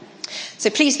So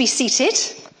please be seated.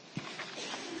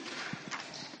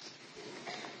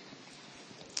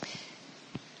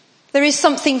 There is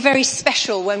something very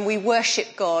special when we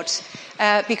worship God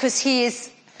because he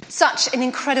is such an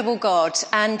incredible God.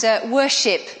 And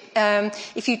worship,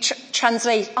 if you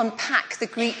unpack the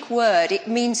Greek word, it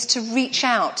means to reach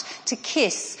out, to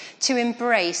kiss, to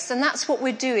embrace. And that's what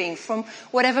we're doing from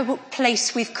whatever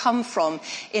place we've come from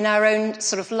in our own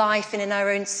sort of life and in our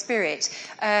own spirit.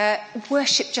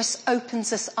 Worship just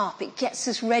opens us up. It gets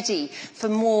us ready for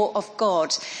more of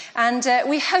God. And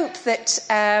we hope that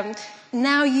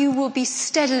now you will be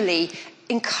steadily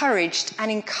encouraged,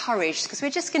 because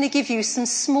we're just going to give you some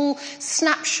small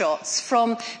snapshots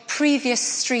from previous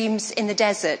streams in the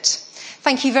desert.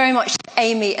 Thank you very much,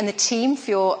 Amy and the team, for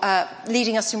your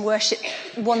leading us in worship.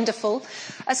 Wonderful.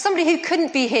 Somebody who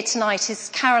couldn't be here tonight is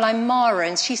Caroline Mara,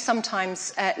 and she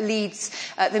sometimes leads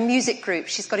the music group.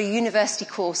 She's got a university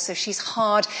course, so she's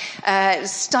hard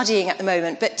studying at the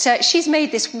moment. But she's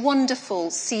made this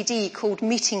wonderful CD called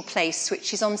Meeting Place,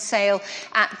 which is on sale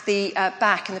at the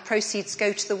back, and the proceeds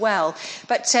go to the well.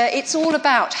 But it's all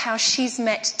about how she's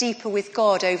met deeper with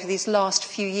God over these last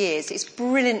few years. It's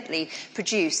brilliantly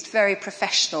produced, very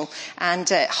professional, and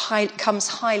comes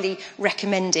highly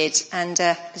recommended. And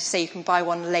as I say, you can buy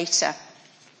one later.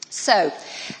 So,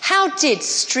 how did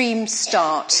Stream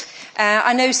start?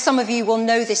 I know some of you will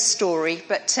know this story,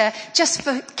 but just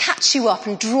to catch you up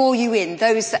and draw you in,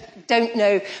 those that don't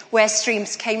know where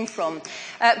Streams came from.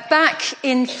 Back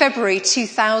in February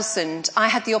 2000, I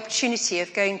had the opportunity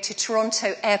of going to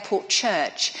Toronto Airport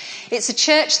Church. It's a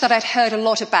church that I'd heard a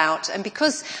lot about, and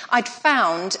because I'd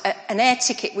found an air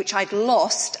ticket which I'd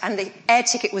lost, and the air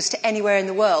ticket was to anywhere in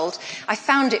the world, I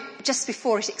found it just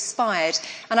before it expired,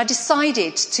 and I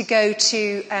decided to go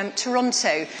to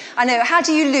Toronto. I know, how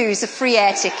do you lose a free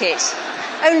air ticket?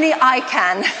 Only I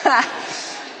can.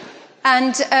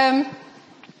 And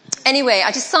anyway,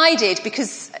 I decided,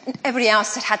 because everybody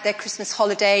else had their Christmas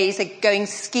holidays, they're going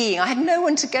skiing. I had no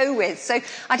one to go with, so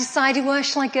I decided, where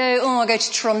shall I go? Oh, I'll go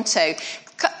to Toronto.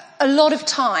 A lot of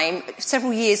time,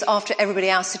 several years after everybody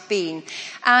else had been.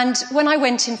 And when I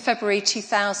went in February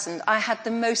 2000, I had the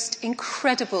most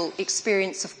incredible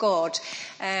experience of God.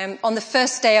 On the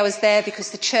first day I was there,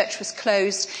 because the church was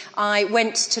closed, I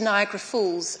went to Niagara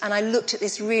Falls and I looked at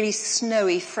this really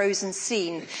snowy, frozen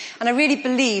scene. And I really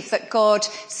believe that God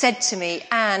said to me,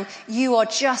 Anne, you are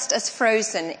just as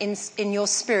frozen in your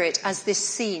spirit as this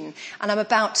scene, and I'm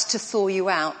about to thaw you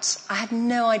out. I had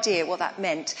no idea what that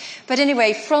meant. But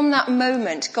anyway, from that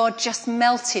moment, God just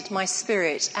melted my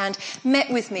spirit and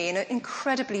met with me in an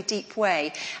incredibly deep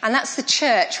way. And that's the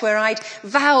church where I'd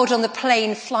vowed on the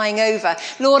plane flying over,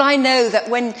 Lord, I know that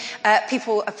when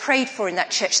people are prayed for in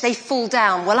that church, they fall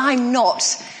down. Well, I'm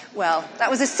not. Well, that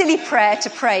was a silly prayer to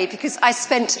pray, because I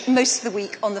spent most of the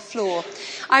week on the floor.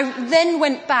 I then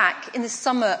went back in the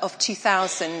summer of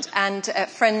 2000, and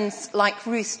friends like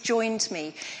Ruth joined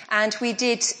me, and we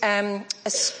did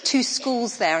 2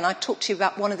 schools there, and I'll talk to you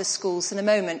about one of the schools in a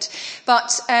moment.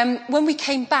 But when we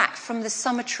came back from the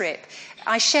summer trip,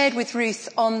 I shared with Ruth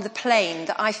on the plane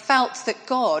that I felt that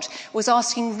God was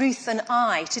asking Ruth and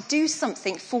I to do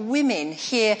something for women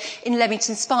here in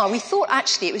Leamington Spa. We thought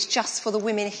actually it was just for the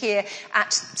women here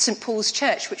at St Paul's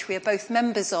Church, which we are both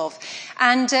members of.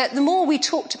 And the more we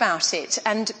talked about it,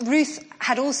 and Ruth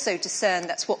had also discerned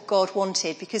that's what God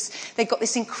wanted, because they've got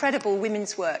this incredible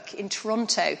women's work in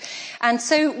Toronto. And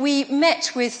so we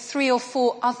met with 3 or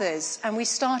 4 others, and we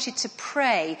started to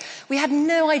pray. We had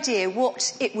no idea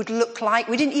what it would look like.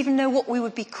 We didn't even know what we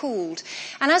would be called.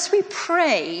 And as we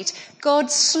prayed, God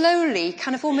slowly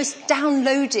kind of almost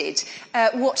downloaded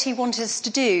what he wanted us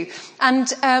to do.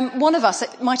 And one of us,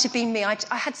 it might have been me, I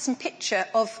had some picture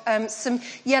of some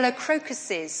yellow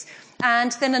crocuses.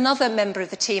 And then another member of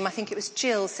the team, I think it was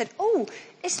Jill, said, oh,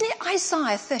 isn't it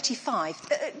Isaiah 35?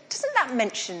 Doesn't that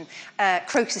mention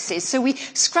crocuses? So we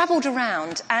scrabbled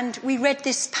around and we read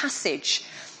this passage.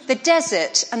 The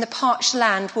desert and the parched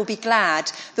land will be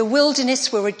glad. The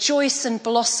wilderness will rejoice and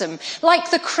blossom. Like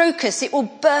the crocus, it will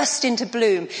burst into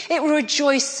bloom. It will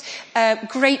rejoice,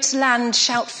 great land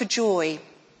shout for joy.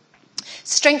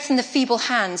 Strengthen the feeble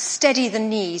hands, steady the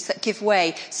knees that give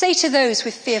way. Say to those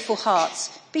with fearful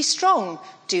hearts, be strong,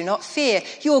 do not fear.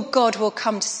 Your God will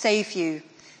come to save you.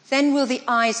 Then will the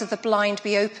eyes of the blind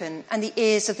be open and the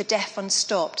ears of the deaf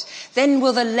unstopped. Then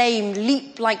will the lame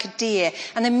leap like a deer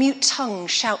and the mute tongue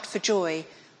shout for joy.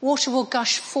 Water will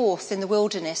gush forth in the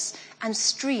wilderness and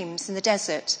streams in the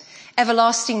desert.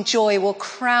 Everlasting joy will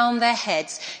crown their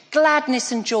heads.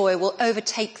 Gladness and joy will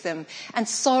overtake them, and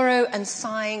sorrow and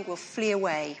sighing will flee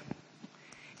away.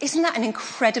 Isn't that an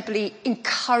incredibly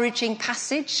encouraging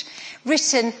passage?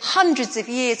 Written hundreds of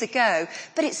years ago,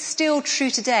 but it's still true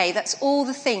today. That's all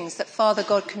the things that Father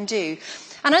God can do.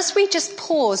 And as we just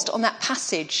paused on that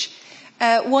passage,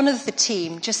 one of the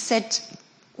team just said,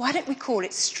 why don't we call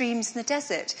it Streams in the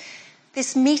Desert?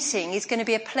 This meeting is going to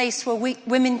be a place where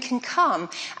women can come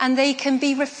and they can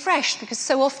be refreshed, because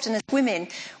so often as women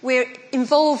we're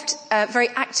involved very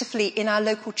actively in our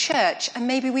local church, and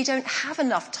maybe we don't have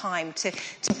enough time to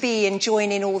be and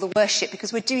join in all the worship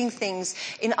because we're doing things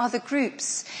in other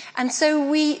groups. And so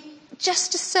we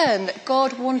just discerned that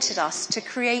God wanted us to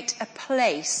create a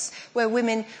place where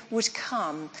women would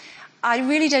come. I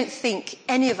really don't think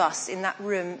any of us in that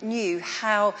room knew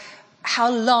how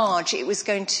large it was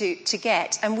going to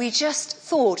get. And we just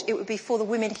thought it would be for the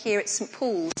women here at St.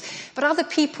 Paul's. But other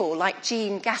people like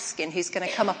Jean Gaskin, who's going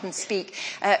to come up and speak,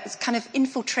 kind of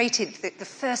infiltrated the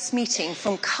first meeting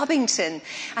from Covington.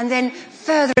 And then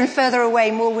further and further away,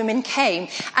 more women came.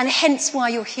 And hence why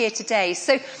you're here today.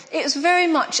 So it was very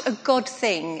much a God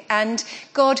thing. And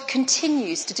God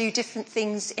continues to do different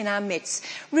things in our midst.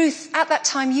 Ruth, at that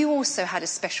time, you also had a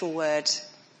special word.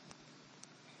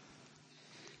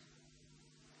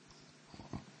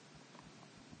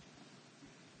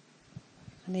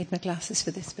 I need my glasses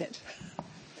for this bit.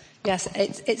 Yes,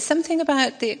 it's something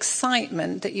about the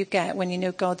excitement that you get when you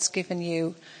know God's given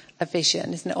you a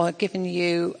vision, isn't it? Or given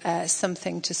you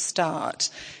something to start.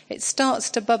 It starts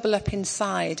to bubble up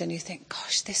inside and you think,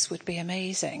 gosh, this would be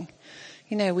amazing.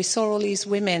 You know, we saw all these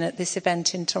women at this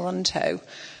event in Toronto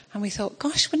and we thought,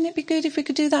 gosh, wouldn't it be good if we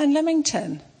could do that in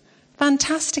Leamington?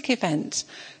 Fantastic event.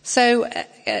 So,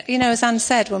 as Anne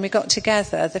said, when we got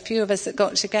together, the few of us that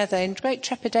got together in great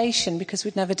trepidation because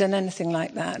we'd never done anything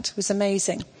like that. It was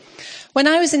amazing. When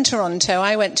I was in Toronto,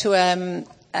 I went to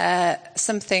a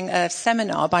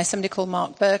seminar by somebody called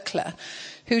Mark Berkler,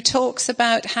 who talks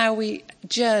about how we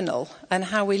journal and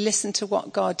how we listen to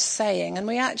what God's saying. And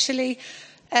we actually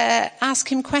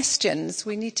ask him questions.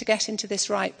 We need to get into this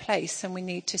right place and we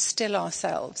need to still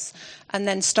ourselves and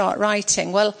then start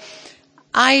writing. Well,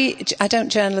 I don't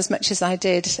journal as much as I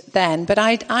did then, but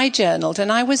I journaled,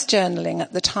 and I was journaling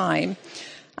at the time.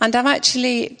 And I've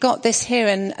actually got this here,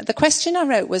 and the question I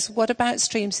wrote was, what about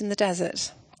streams in the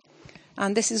desert?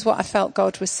 And this is what I felt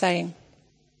God was saying.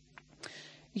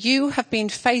 You have been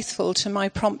faithful to my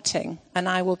prompting, and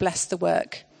I will bless the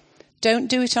work. Don't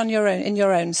do it on your own, in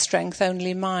your own strength,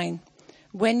 only mine.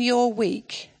 When you're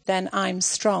weak, then I'm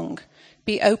strong.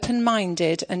 Be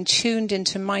open-minded and tuned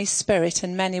into my spirit,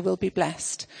 and many will be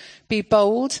blessed. Be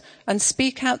bold and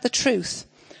speak out the truth.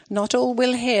 Not all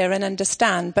will hear and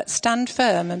understand, but stand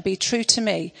firm and be true to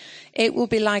me. It will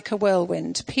be like a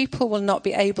whirlwind. People will not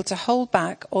be able to hold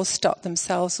back or stop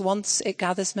themselves once it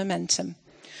gathers momentum.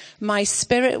 My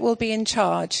spirit will be in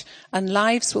charge, and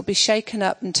lives will be shaken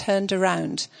up and turned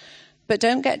around. But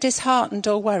don't get disheartened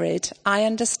or worried. I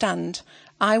understand.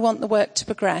 I want the work to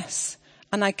progress.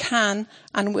 And I can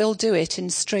and will do it in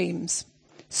streams.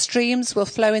 Streams will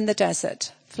flow in the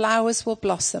desert. Flowers will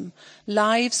blossom.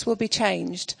 Lives will be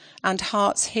changed and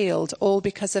hearts healed, all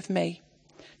because of me.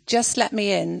 Just let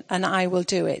me in and I will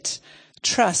do it.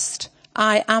 Trust,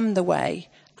 I am the way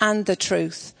and the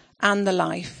truth and the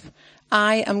life.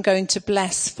 I am going to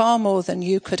bless far more than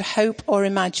you could hope or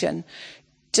imagine.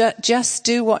 Just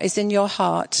do what is in your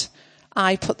heart.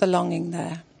 I put the longing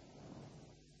there.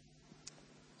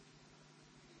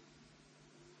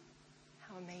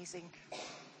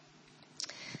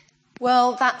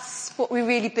 Well, that's what we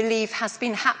really believe has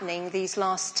been happening these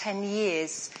last 10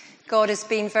 years. God has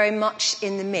been very much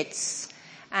in the midst,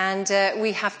 and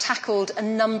we have tackled a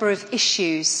number of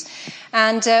issues.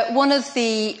 And one of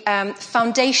the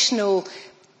foundational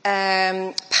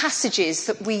passages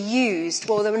that we used,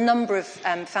 well, there were a number of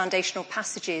foundational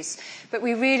passages, but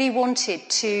we really wanted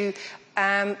to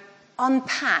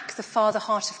unpack the Father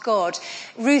heart of God.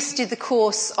 Ruth did the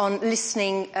course on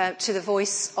listening to the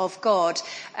voice of God,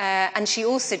 and she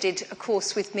also did a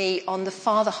course with me on the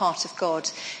Father heart of God.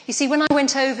 You see, when I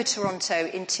went over to Toronto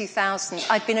in 2000,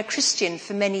 I'd been a Christian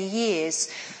for many years,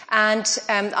 and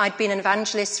I'd been an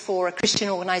evangelist for a Christian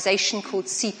organisation called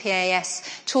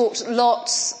CPAS, talked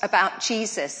lots about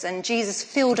Jesus, and Jesus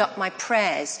filled up my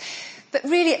prayers. But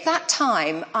really at that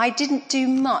time, I didn't do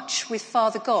much with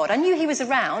Father God. I knew he was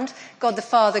around, God the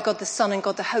Father, God the Son, and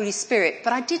God the Holy Spirit,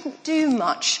 but I didn't do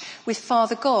much with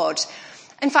Father God.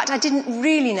 In fact, I didn't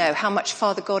really know how much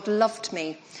Father God loved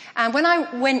me. And when I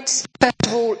went, first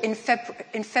of all, in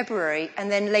February,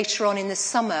 and then later on in the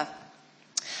summer,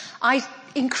 I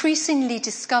increasingly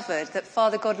discovered that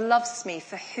Father God loves me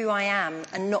for who I am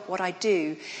and not what I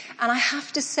do. And I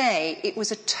have to say, it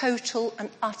was a total and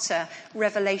utter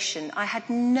revelation. I had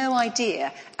no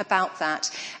idea about that.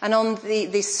 And on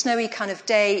the snowy kind of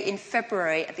day in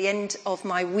February, at the end of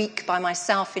my week by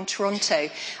myself in Toronto,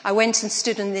 I went and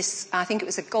stood on this, I think it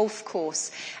was a golf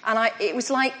course. And it was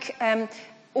like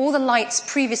all the lights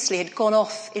previously had gone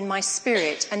off in my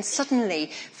spirit, and suddenly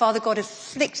Father God had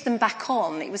flicked them back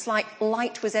on. It was like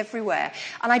light was everywhere.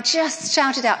 And I just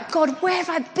shouted out, God, where have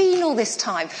I been all this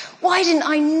time? Why didn't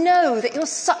I know that you're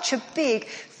such a big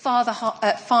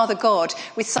Father God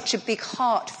with such a big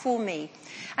heart for me?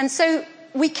 And so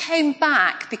we came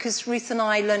back because Ruth and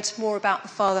I learnt more about the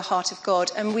Father heart of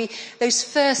God, and those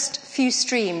first few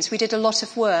streams, we did a lot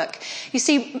of work. You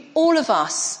see, all of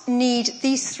us need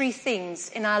these three things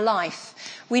in our life.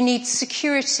 We need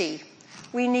security,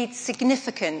 we need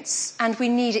significance, and we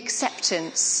need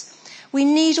acceptance. We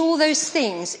need all those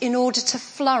things in order to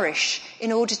flourish,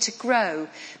 in order to grow.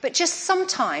 But just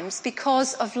sometimes,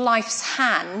 because of life's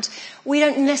hand, we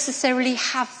don't necessarily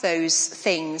have those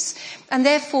things. And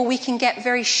therefore we can get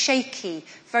very shaky,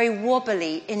 very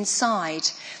wobbly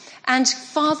inside. And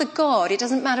Father God, it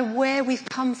doesn't matter where we've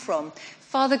come from,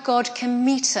 Father God can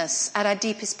meet us at our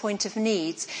deepest point of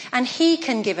needs, and he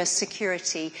can give us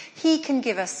security, he can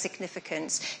give us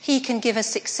significance, he can give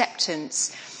us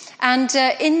acceptance. And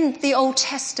in the Old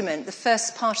Testament, the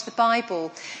first part of the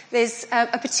Bible, there's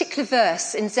a particular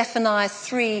verse in Zephaniah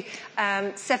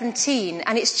 3:17,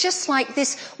 and it's just like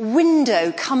this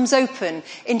window comes open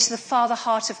into the Father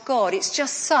heart of God. It's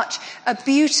just such a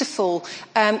beautiful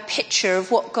picture of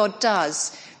what God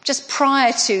does. Just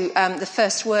prior to the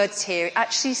first words here, it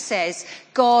actually says,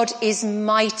 God is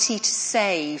mighty to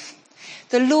save.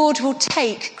 The Lord will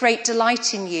take great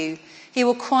delight in you. He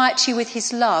will quiet you with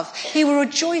his love. He will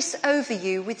rejoice over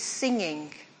you with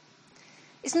singing.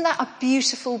 Isn't that a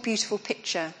beautiful, beautiful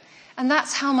picture? And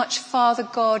that's how much Father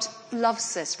God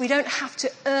loves us. We don't have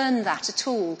to earn that at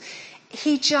all.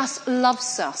 He just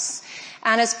loves us.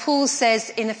 And as Paul says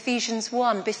in Ephesians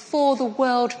 1, before the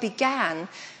world began,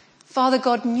 Father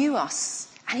God knew us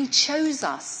and he chose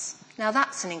us. Now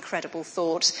that's an incredible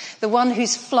thought. The one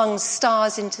who's flung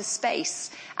stars into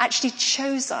space actually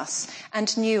chose us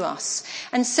and knew us.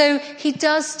 And so he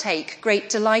does take great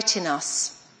delight in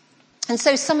us. And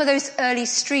so some of those early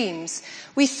streams,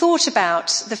 we thought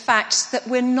about the fact that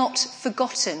we're not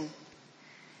forgotten.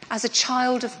 As a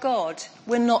child of God,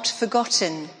 we're not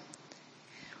forgotten.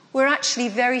 We're actually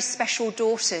very special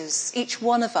daughters, each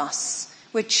one of us.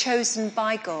 We're chosen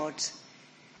by God.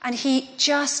 And he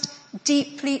just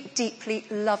deeply, deeply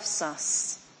loves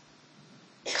us.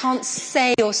 Can't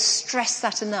say or stress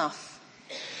that enough.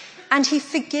 And he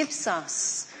forgives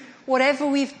us. Whatever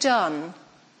we've done,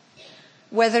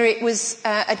 whether it was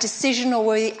a decision or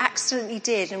we accidentally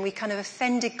did and we kind of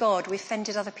offended God, we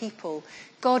offended other people,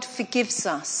 God forgives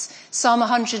us. Psalm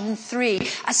 103,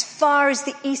 as far as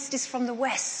the east is from the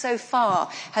west, so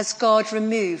far has God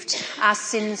removed our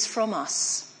sins from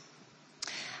us.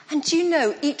 And do you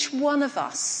know, each one of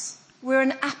us, we're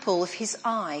an apple of his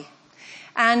eye.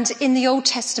 And in the Old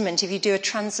Testament, if you do a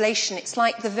translation, it's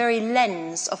like the very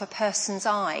lens of a person's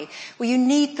eye, where you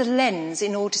need the lens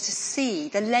in order to see.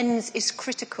 The lens is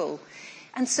critical.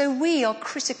 And so we are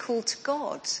critical to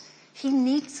God. He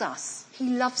needs us. He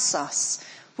loves us.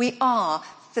 We are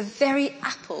the very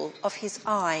apple of his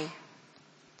eye.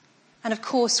 And of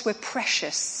course, we're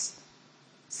precious.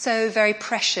 So very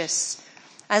precious.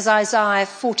 As Isaiah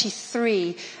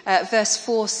 43 verse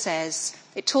 4 says,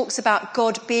 it talks about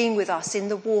God being with us in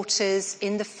the waters,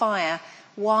 in the fire.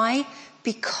 Why?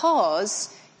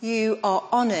 Because you are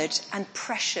honoured and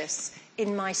precious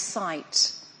in my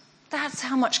sight. That's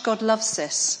how much God loves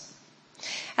us.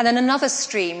 And then another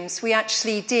streams, we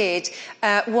actually did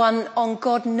one on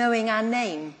God knowing our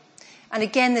name. And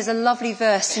again, there's a lovely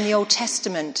verse in the Old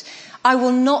Testament. I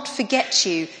will not forget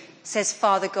you, says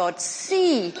Father God.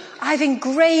 See, I've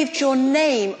engraved your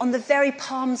name on the very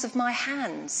palms of my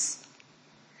hands.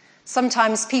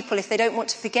 Sometimes people, if they don't want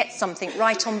to forget something,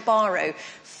 write on baro,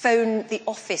 phone the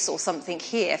office or something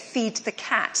here, feed the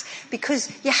cat, because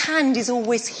your hand is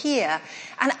always here.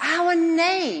 And our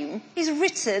name is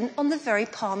written on the very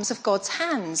palms of God's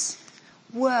hands.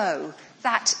 Whoa,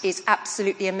 that is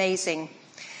absolutely amazing.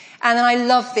 And I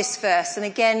love this verse. And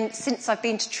again, since I've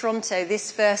been to Toronto,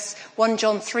 this verse, 1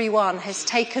 John 3:1, has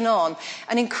taken on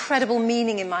an incredible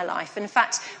meaning in my life. And in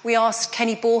fact, we asked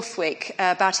Kenny Borthwick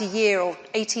about a year or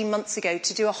 18 months ago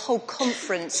to do a whole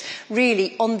conference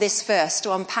really on this verse,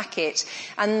 to unpack it.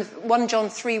 And 1 John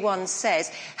 3:1 says,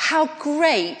 "How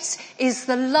great is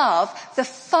the love the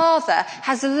Father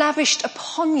has lavished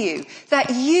upon you, that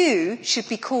you should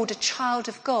be called a child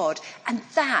of God. And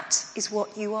that is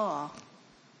what you are."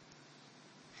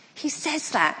 He says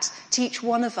that to each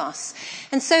one of us.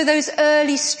 And so those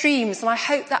early streams, and I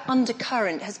hope that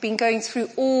undercurrent has been going through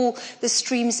all the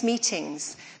streams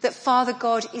meetings, that Father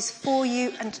God is for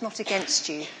you and not against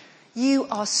you. You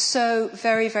are so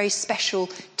very, very special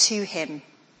to him.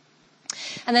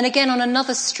 And then again on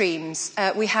another streams,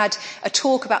 we had a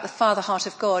talk about the Father Heart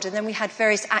of God, and then we had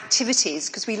various activities,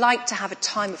 because we like to have a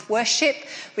time of worship,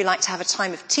 we like to have a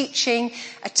time of teaching,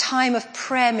 a time of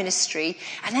prayer ministry,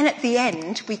 and then at the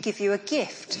end we give you a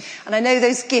gift. And I know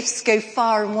those gifts go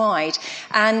far and wide.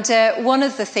 And one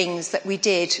of the things that we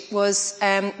did was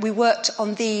we worked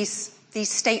on these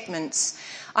statements.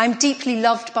 I'm deeply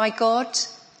loved by God.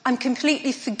 I'm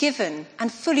completely forgiven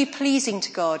and fully pleasing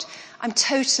to God. I'm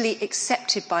totally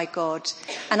accepted by God,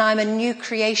 and I'm a new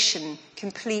creation,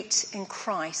 complete in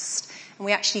Christ. And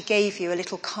we actually gave you a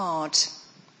little card.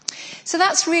 So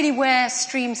that's really where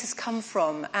Streams has come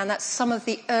from, and that's some of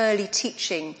the early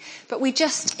teaching. But we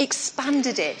just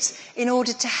expanded it in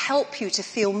order to help you to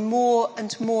feel more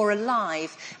and more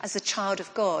alive as a child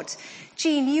of God.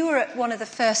 Jean, you were at one of the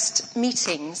first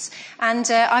meetings,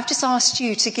 and I've just asked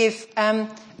you to give a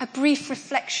brief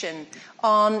reflection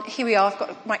on, here we are, I've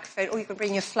got a microphone, or you can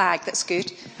bring your flag, that's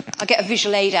good. I'll get a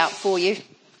visual aid out for you.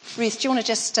 Ruth, do you want to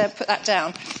just put that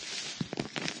down?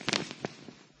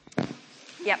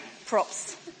 Yep,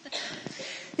 props.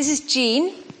 This is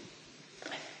Jean.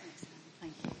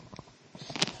 Thank you.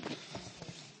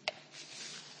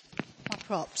 My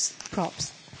props.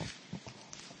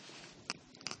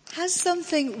 Has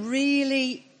something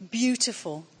really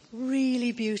beautiful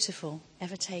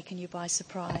ever taken you by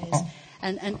surprise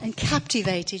and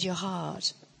captivated your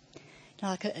heart?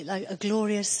 Like a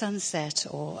glorious sunset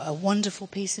or a wonderful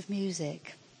piece of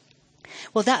music?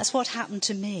 Well, that's what happened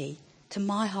to me, to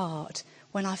my heart,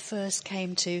 when I first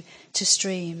came to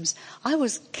Streams. I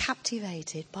was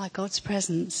captivated by God's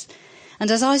presence.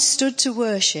 And as I stood to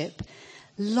worship,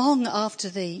 long after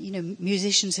the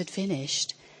musicians had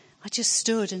finished, I just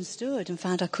stood and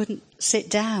found I couldn't sit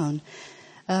down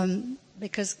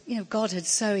because God had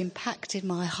so impacted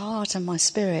my heart and my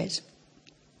spirit.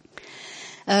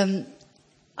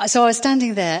 So I was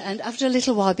standing there, and after a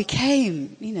little while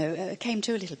came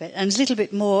to a little bit, and was a little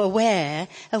bit more aware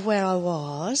of where I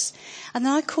was. And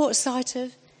then I caught sight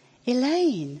of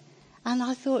Elaine, and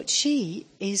I thought she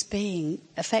is being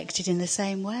affected in the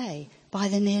same way by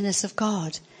the nearness of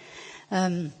God.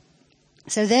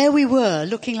 So there we were,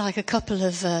 looking like a couple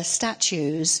of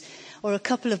statues or a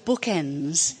couple of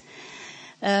bookends.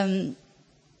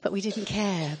 But we didn't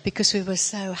care because we were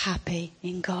so happy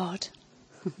in God.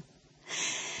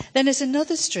 Then there's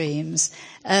another Streams.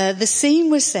 The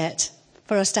scene was set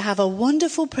for us to have a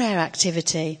wonderful prayer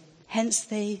activity, hence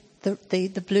the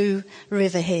blue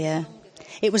river here.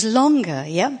 It was longer,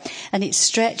 and it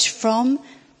stretched from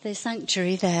the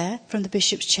sanctuary there, from the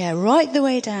bishop's chair, right the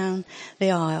way down the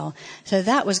aisle. So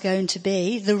that was going to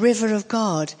be the river of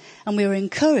God. And we were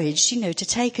encouraged, to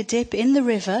take a dip in the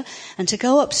river and to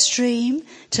go upstream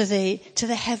to the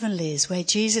heavenlies where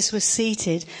Jesus was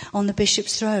seated on the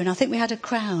bishop's throne. I think we had a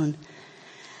crown.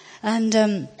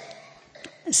 And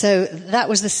so that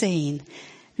was the scene.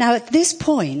 Now at this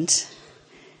point,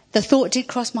 the thought did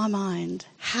cross my mind.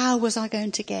 How was I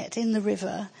going to get in the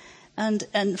river and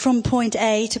from point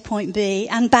A to point B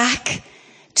and back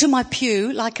to my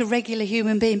pew like a regular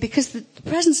human being? Because the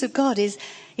presence of God is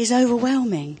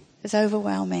overwhelming. It's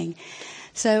overwhelming.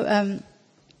 So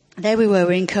there we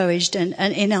were encouraged, and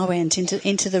in I went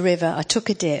into the river. I took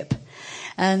a dip,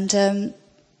 and the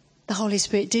Holy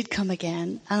Spirit did come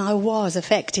again, and I was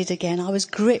affected again. I was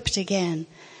gripped again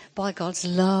by God's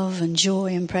love and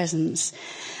joy and presence.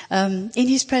 In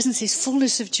his presence is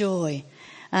fullness of joy.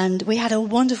 And we had a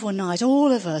wonderful night, all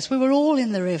of us. We were all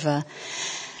in the river.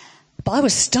 But I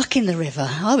was stuck in the river.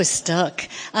 I was stuck.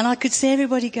 And I could see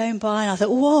everybody going by, and I thought,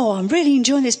 whoa, I'm really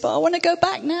enjoying this, but I want to go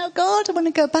back now, God, I want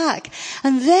to go back.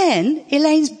 And then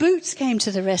Elaine's boots came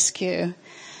to the rescue.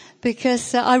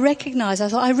 Because I recognized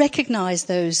those,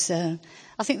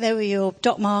 I think they were your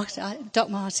Doc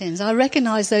Martens. I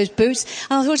recognized those boots.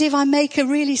 And I thought, if I make a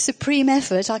really supreme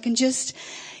effort, I can just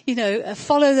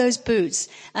follow those boots,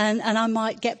 and I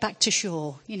might get back to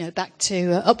shore, back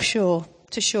to upshore.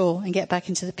 to shore and get back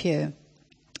into the pew.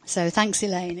 So thanks,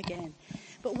 Elaine, again.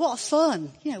 But what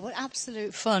fun, what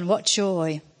absolute fun, what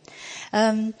joy.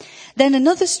 Then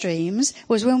another streams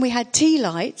was when we had tea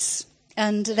lights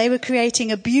and they were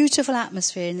creating a beautiful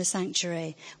atmosphere in the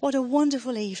sanctuary. What a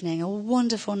wonderful evening, a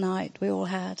wonderful night we all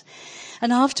had.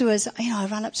 And afterwards, I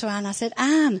ran up to Anne. I said,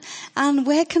 Anne,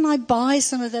 where can I buy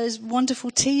some of those wonderful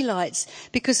tea lights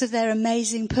because of their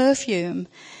amazing perfume?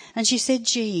 And she said,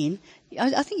 Jean,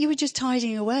 I think you were just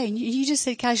tidying away. And you just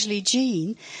said casually,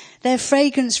 Jean, they're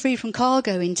fragrance-free from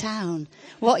Cargo in town.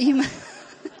 What you've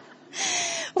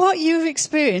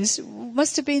experienced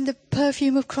must have been the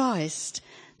perfume of Christ.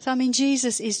 So,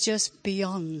 Jesus is just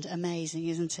beyond amazing,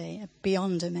 isn't he?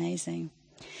 Beyond amazing.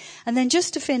 And then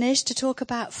just to finish, to talk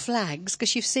about flags,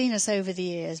 because you've seen us over the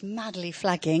years madly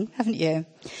flagging, haven't you?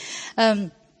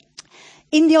 In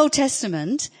the Old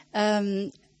Testament,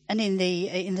 and in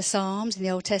the Psalms, in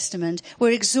the Old Testament, we're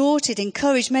exhorted,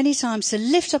 encouraged many times to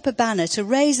lift up a banner, to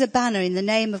raise a banner in the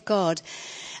name of God.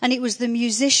 And it was the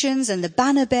musicians and the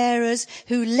banner bearers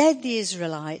who led the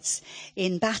Israelites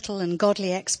in battle and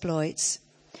godly exploits.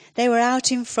 They were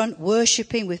out in front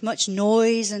worshipping with much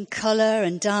noise and colour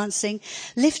and dancing,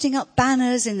 lifting up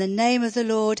banners in the name of the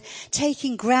Lord,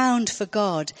 taking ground for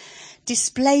God,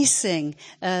 displacing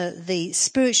the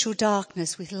spiritual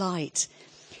darkness with light.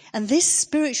 And this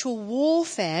spiritual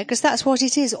warfare, because that's what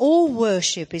it is, all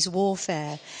worship is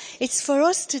warfare. It's for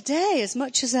us today as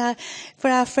much as for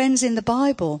our friends in the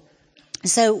Bible.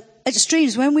 So at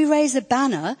Streams, when we raise a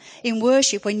banner in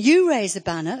worship, when you raise a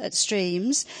banner at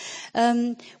Streams,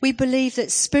 we believe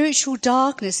that spiritual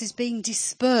darkness is being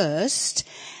dispersed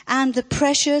and the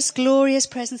precious, glorious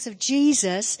presence of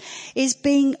Jesus is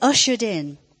being ushered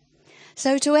in.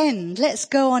 So to end, let's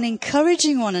go on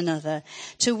encouraging one another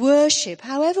to worship,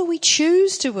 however we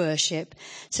choose to worship,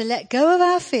 to let go of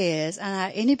our fears and our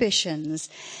inhibitions,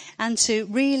 and to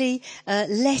really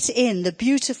let in the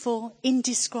beautiful,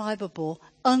 indescribable,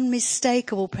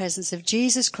 unmistakable presence of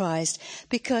Jesus Christ,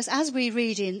 because as we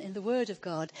read in the Word of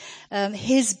God,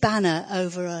 his banner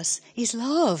over us is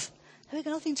love. We've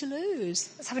got nothing to lose.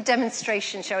 Let's have a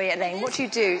demonstration, shall we, Elaine? What do you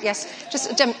do? Yes,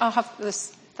 just I'll have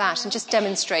that and just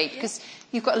demonstrate, because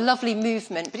you've got a lovely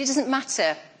movement, but it doesn't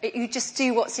matter. You just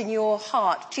do what's in your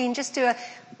heart. Jean, just do a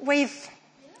wave.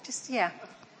 Just, yeah.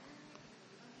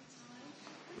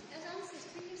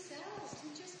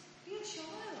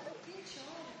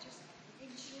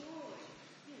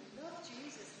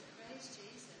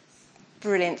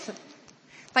 Brilliant.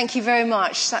 Thank you very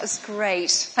much. That was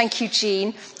great. Thank you,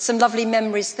 Jean. Some lovely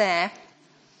memories there.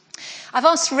 I've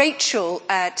asked Rachel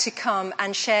to come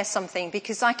and share something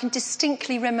because I can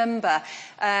distinctly remember,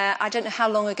 I don't know how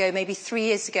long ago, maybe 3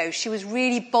 years ago, she was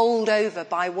really bowled over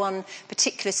by one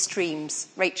particular Streams.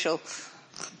 Rachel.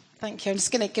 Thank you. I'm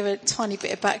just going to give a tiny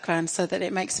bit of background so that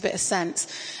it makes a bit of sense.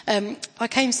 I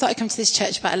started coming to this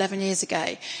church about 11 years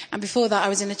ago, and before that I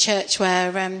was in a church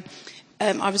where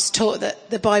I was taught that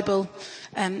the Bible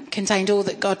contained all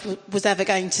that God was ever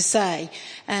going to say.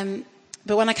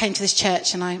 But when I came to this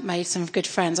church and I made some good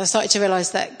friends, I started to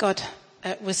realise that God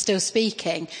was still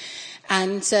speaking.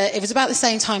 And it was about the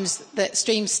same time that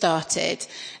Streams started.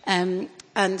 And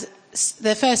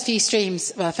the first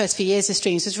few years of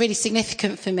Streams was really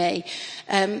significant for me.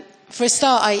 For a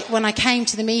start, when I came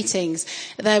to the meetings,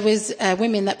 there was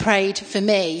women that prayed for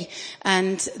me,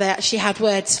 and they actually had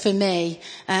words for me,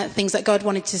 things that God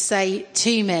wanted to say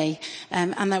to me,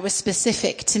 and that were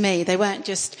specific to me. They weren't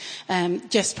just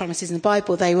promises in the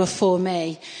Bible; they were for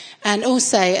me. And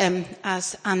also,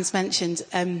 as Anne's mentioned,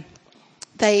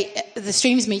 the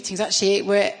Streams meetings actually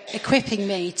were equipping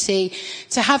me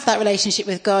to have that relationship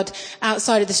with God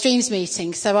outside of the Streams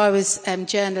meeting. So I was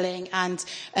journaling and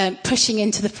pushing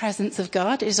into the presence of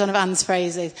God, is one of Anne's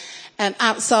phrases,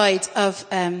 outside of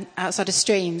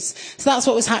Streams. So that's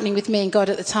what was happening with me and God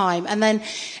at the time. And then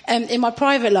in my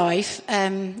private life,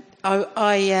 I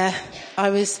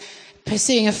was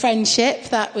pursuing a friendship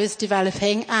that was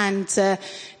developing, and the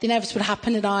inevitable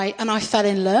happened, and I fell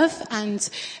in love, and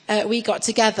we got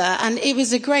together, and it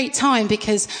was a great time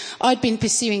because I'd been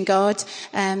pursuing God,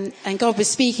 and God was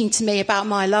speaking to me about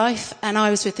my life, and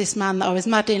I was with this man that I was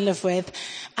madly in love with,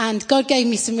 and God gave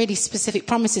me some really specific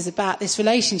promises about this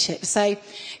relationship, so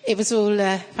it was all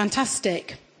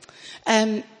fantastic.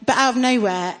 But out of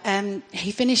nowhere,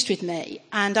 he finished with me,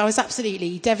 and I was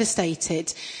absolutely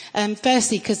devastated.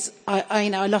 Firstly, because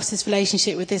I lost this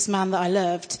relationship with this man that I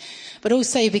loved, but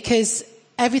also because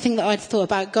everything that I'd thought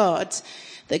about God,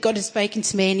 that God had spoken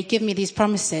to me and he'd given me these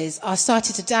promises, I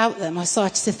started to doubt them. I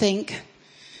started to think,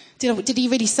 did he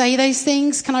really say those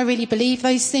things? Can I really believe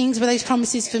those things? Were those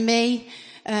promises for me?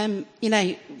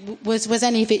 was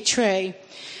any of it true?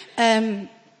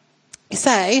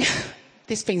 So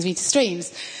this brings me to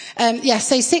Streams.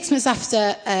 So 6 months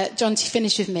after Jonty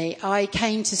finished with me, I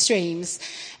came to Streams,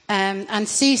 and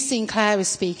Sue Sinclair was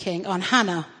speaking on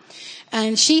Hannah.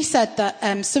 And she said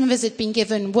that some of us had been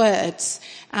given words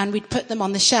and we'd put them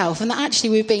on the shelf, and that actually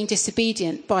we were being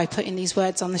disobedient by putting these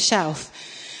words on the shelf.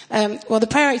 The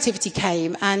prayer activity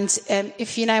came, and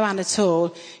if you know Anne at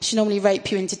all, she normally rope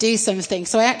you in to do something.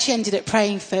 So I actually ended up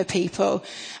praying for people,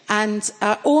 and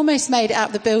almost made it out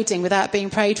of the building without being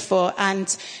prayed for.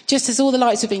 And just as all the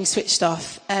lights were being switched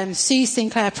off, Sue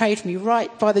Sinclair prayed for me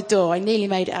right by the door. I nearly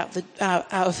made it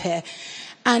out of here.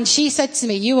 And she said to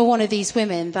me, "You are one of these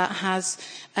women that has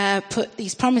put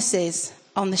these promises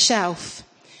on the shelf,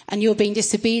 and you're being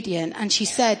disobedient." And she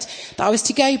said that I was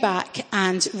to go back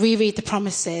and reread the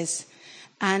promises.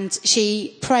 And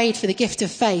she prayed for the gift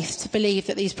of faith to believe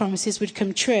that these promises would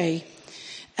come true.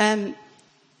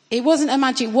 It wasn't a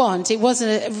magic wand. It was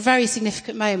a very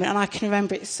significant moment, and I can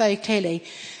remember it so clearly.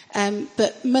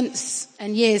 But months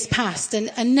and years passed,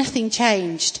 and nothing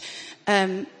changed.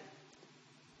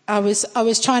 I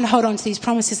was trying to hold on to these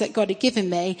promises that God had given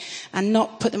me and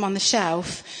not put them on the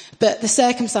shelf, but the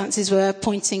circumstances were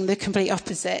pointing the complete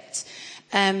opposite.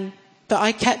 But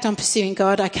I kept on pursuing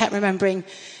God. I kept remembering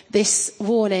this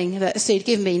warning that Sue had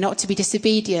given me, not to be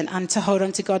disobedient and to hold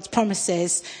on to God's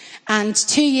promises. And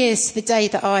 2 years to the day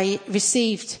that I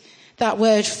received that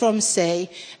word from Sue,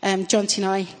 Jonty and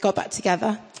I got back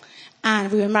together,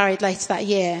 and we were married later that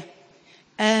year.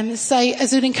 So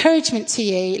as an encouragement to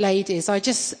you, ladies, I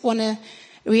just want to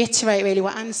reiterate really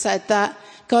what Anne said, that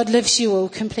God loves you all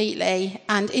completely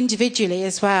and individually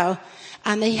as well.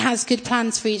 And he has good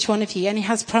plans for each one of you, and he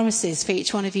has promises for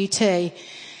each one of you too.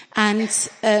 And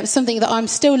something that I'm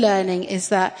still learning is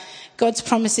that God's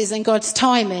promises and God's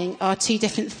timing are two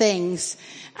different things.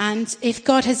 And if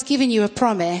God has given you a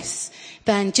promise,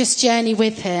 then just journey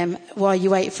with him while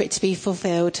you wait for it to be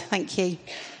fulfilled. Thank you.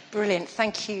 Brilliant.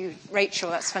 Thank you, Rachel.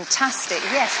 That's fantastic.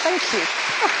 Yes, thank you.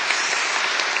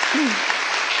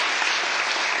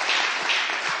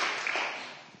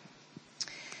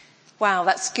 Wow,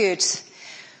 that's good.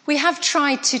 We have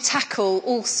tried to tackle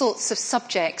all sorts of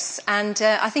subjects, and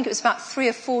I think it was about 3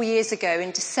 or 4 years ago in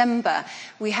December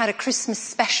we had a Christmas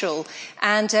special,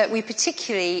 and we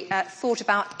particularly thought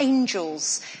about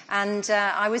angels, and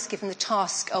I was given the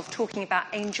task of talking about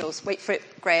angels. Wait for it,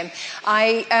 Graham.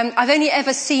 I've only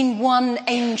ever seen one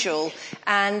angel,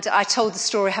 and I told the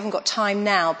story. I haven't got time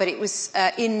now, but it was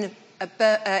in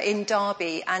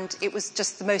Derby, and it was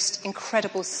just the most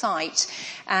incredible sight.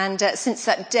 And since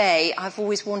that day, I've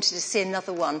always wanted to see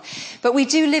another one. But we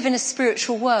do live in a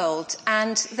spiritual world,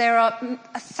 and there are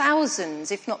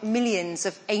thousands, if not millions,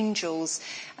 of angels.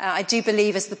 I do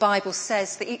believe, as the Bible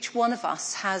says, that each one of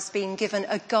us has been given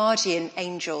a guardian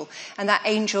angel, and that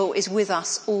angel is with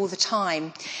us all the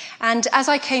time. And as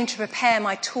I came to prepare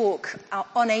my talk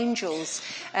on angels,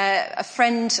 a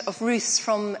friend of Ruth's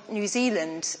from New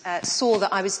Zealand saw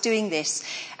that I was doing this,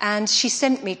 and she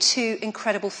sent me 2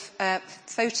 incredible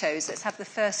photos. Let's have the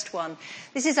first one.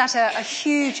 This is at a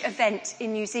huge event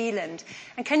in New Zealand,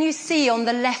 and can you see on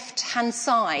the left-hand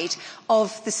side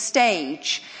of the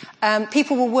stage,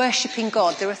 people were worshipping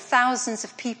God. There were thousands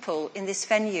of people in this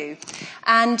venue,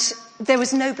 and there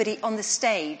was nobody on the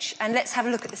stage. And let's have a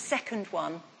look at the second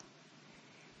one.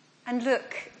 And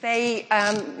look, they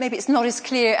maybe it's not as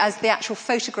clear as the actual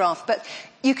photograph, but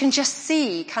you can just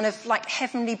see kind of like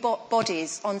heavenly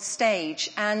bodies on stage.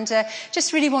 And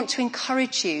just really want to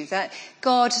encourage you that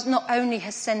God not only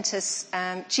has sent us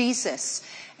Jesus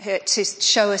to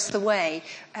show us the way,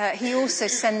 he also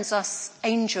sends us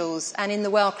angels. And in the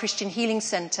Well Christian Healing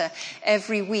Centre,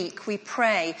 every week we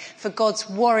pray for God's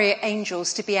warrior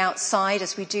angels to be outside,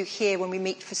 as we do here when we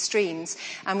meet for streams.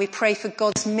 And we pray for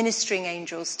God's ministering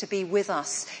angels to be with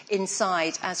us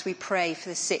inside as we pray for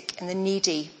the sick and the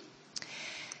needy.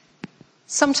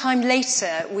 Sometime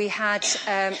later, we had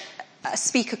a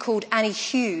speaker called Annie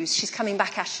Hughes. She's coming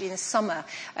back actually in the summer.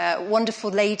 Wonderful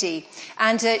lady.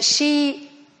 And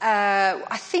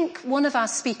I think one of our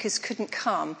speakers couldn't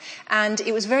come, and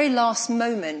it was very last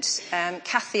moment.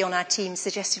 Kathy on our team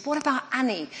suggested, what about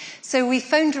Annie? So we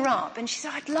phoned her up, and she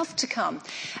said, I'd love to come.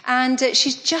 And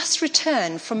she's just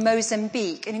returned from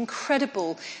Mozambique, an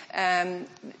incredible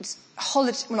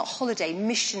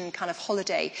mission kind of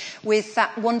holiday with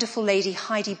that wonderful lady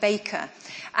Heidi Baker.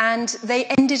 And they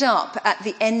ended up at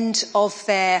the end of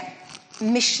their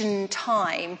mission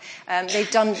time.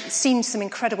 They've seen some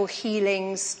incredible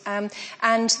healings,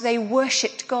 and they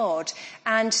worshipped God,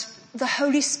 and the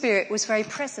Holy Spirit was very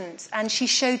present. And she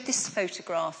showed this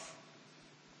photograph.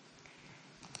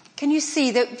 Can you see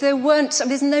that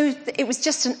it was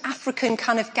just an African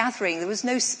kind of gathering. There was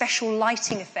no special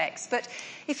lighting effects. But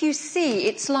if you see,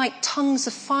 it's like tongues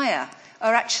of fire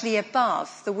are actually above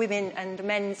the women and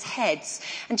men's heads.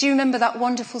 And do you remember that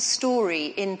wonderful story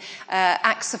in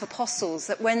Acts of Apostles,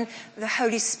 that when the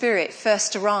Holy Spirit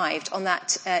first arrived on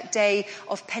that day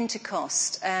of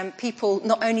Pentecost, people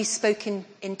not only spoke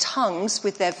in tongues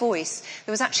with their voice,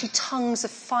 there was actually tongues of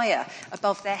fire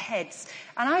above their heads.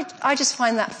 And I just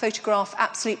find that photograph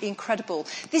absolutely incredible.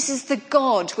 This is the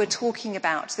God we're talking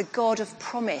about, the God of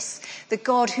promise, the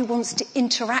God who wants to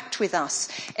interact with us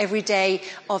every day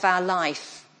of our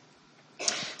life.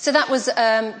 So that was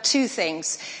two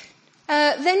things.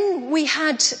 Then we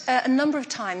had a number of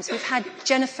times, we've had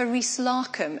Jennifer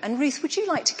Rees-Larkham. And Ruth, would you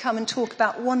like to come and talk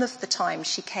about one of the times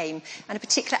she came and a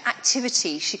particular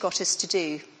activity she got us to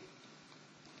do?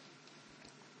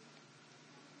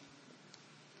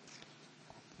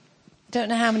 Don't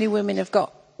know how many women have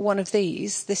got one of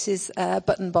these. This is a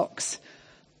button box.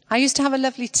 I used to have a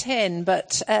lovely tin,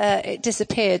 but it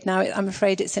disappeared. Now I'm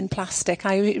afraid it's in plastic.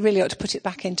 I really ought to put it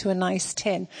back into a nice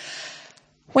tin.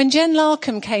 When Jen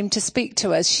Larkham came to speak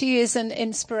to us, she is an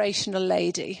inspirational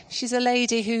lady. She's a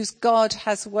lady whose God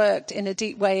has worked in a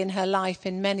deep way in her life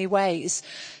in many ways.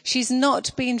 She's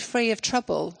not been free of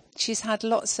trouble. She's had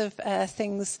lots of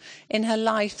things in her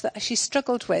life that she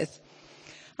struggled with.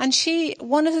 And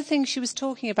one of the things she was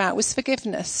talking about was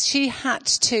forgiveness. She had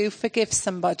to forgive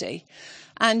somebody,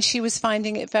 and she was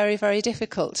finding it very, very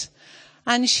difficult.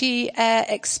 And she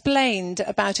explained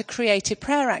about a creative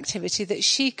prayer activity that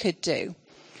she could do.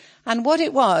 And what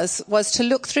it was to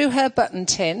look through her button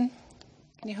tin.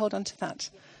 Can you hold on to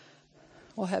that?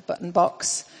 Or her button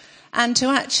box. And to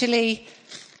actually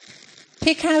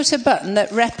pick out a button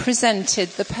that represented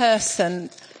the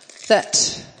person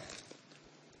that...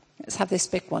 Let's have this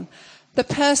big one. The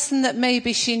person that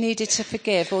maybe she needed to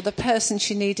forgive, or the person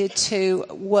she needed to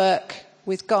work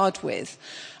with God with.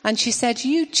 And she said,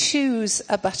 you choose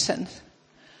a button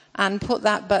and put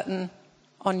that button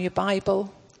on your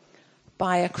Bible,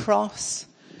 by a cross.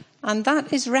 And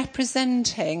that is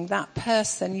representing that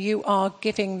person. You are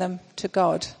giving them to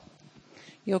God.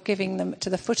 You're giving them to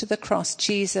the foot of the cross.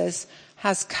 Jesus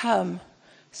has come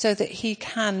so that he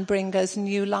can bring us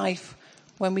new life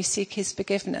when we seek his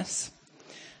forgiveness.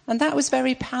 And that was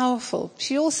very powerful.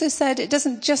 She also said it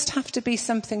doesn't just have to be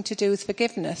something to do with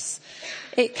forgiveness.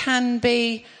 It can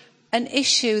be an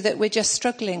issue that we're just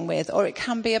struggling with, or it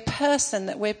can be a person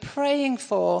that we're praying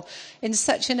for in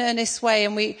such an earnest way,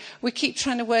 and we keep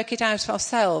trying to work it out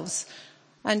ourselves.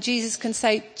 And Jesus can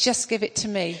say, just give it to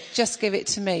me, just give it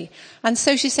to me. And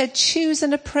so she said, choose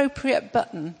an appropriate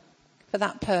button for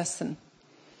that person.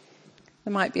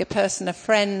 There might be a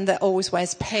friend that always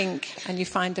wears pink, and you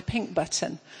find a pink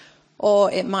button.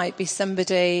 Or it might be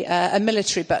somebody, a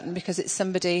military button, because it's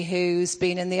somebody who's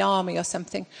been in the army or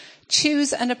something.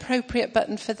 Choose an appropriate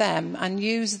button for them and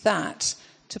use that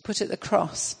to put at the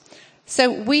cross.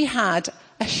 So we had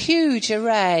a huge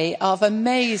array of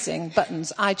amazing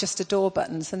buttons. I just adore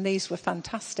buttons, and these were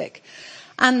fantastic.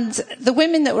 And the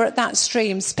women that were at that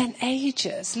stream spent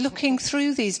ages looking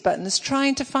through these buttons,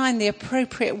 trying to find the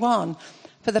appropriate one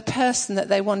for the person that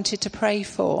they wanted to pray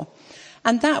for.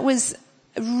 And that was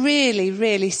really,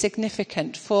 really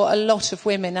significant for a lot of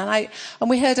women. And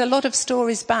we heard a lot of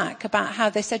stories back about how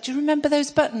they said, do you remember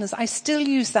those buttons? I still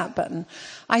use that button.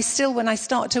 When I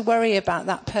start to worry about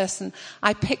that person,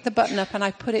 I pick the button up and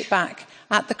I put it back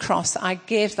at the cross. I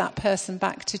give that person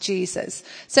back to Jesus.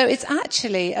 So it's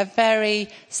actually a very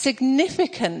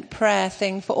significant prayer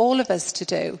thing for all of us to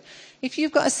do. If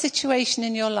you've got a situation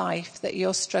in your life that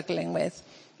you're struggling with,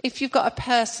 if you've got a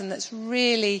person that's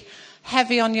really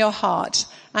heavy on your heart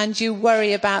and you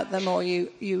worry about them, or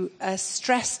you are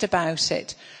stressed about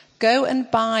it, go and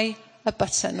buy a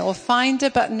button or find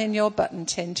a button in your button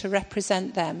tin to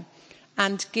represent them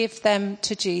and give them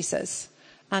to Jesus.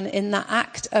 And in that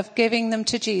act of giving them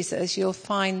to Jesus, you'll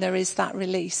find there is that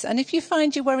release. And if you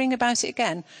find you're worrying about it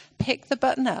again, pick the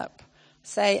button up,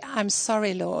 say, I'm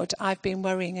sorry, Lord, I've been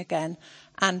worrying again,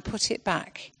 and put it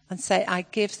back and say, I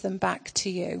give them back to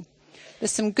you.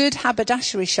 There's some good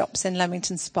haberdashery shops in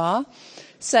Leamington Spa.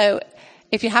 So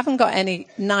if you haven't got any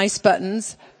nice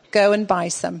buttons, go and buy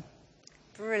some.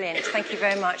 Brilliant. Thank you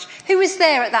very much. Who was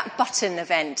there at that button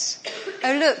event?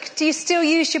 Oh, look, do you still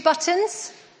use your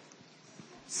buttons?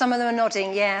 Some of them are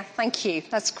nodding. Yeah, thank you.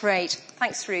 That's great.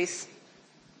 Thanks, Ruth.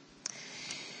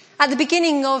 At the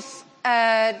beginning of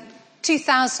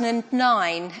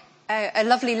 2009, a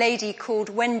lovely lady called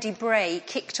Wendy Bray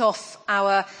kicked off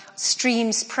our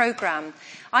Streams programme.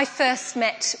 I first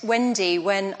met Wendy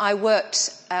when I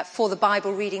worked for the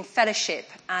Bible Reading Fellowship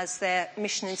as their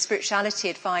mission and spirituality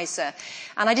advisor.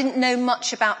 And I didn't know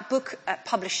much about book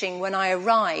publishing when I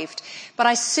arrived, but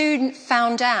I soon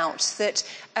found out that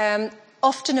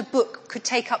often a book could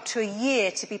take up to a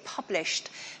year to be published,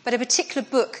 but a particular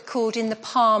book called In the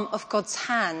Palm of God's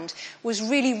Hand was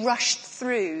really rushed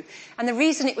through. And the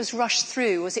reason it was rushed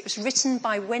through was it was written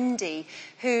by Wendy,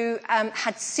 who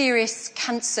had serious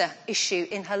cancer issue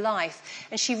in her life,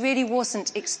 and she really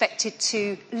wasn't expected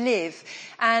to live.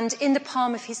 And In the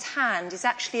Palm of His Hand is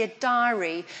actually a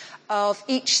diary of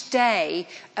each day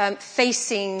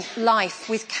facing life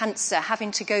with cancer,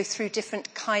 having to go through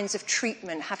different kinds of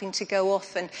treatment, having to go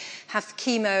off and have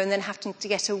chemo and then having to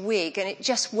get a wig. And it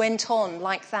just went on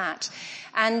like that.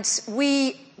 And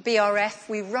we, BRF,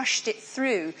 we rushed it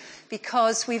through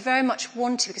because we very much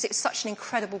wanted, because it's such an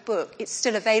incredible book. It's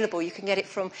still available. You can get it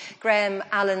from Graham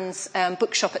Allen's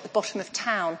bookshop at the bottom of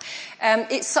town.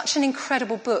 It's such an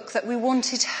incredible book that we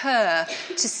wanted her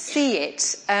to see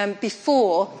it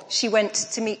before she went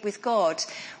to meet with God.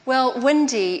 Well,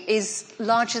 Wendy is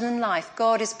larger than life.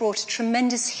 God has brought a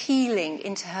tremendous healing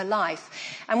into her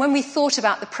life. And when we thought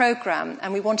about the programme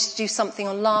and we wanted to do something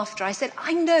on laughter, I said,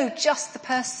 I know just the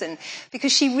person,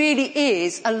 because she really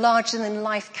is a larger than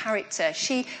life character.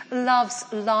 She loves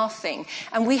laughing.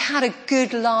 And we had a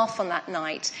good laugh on that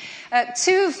night.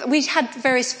 We had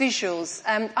various visuals.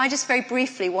 I just very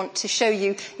briefly want to show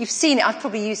you. You've seen it. I've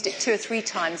probably used it 2 or 3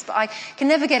 times, but I can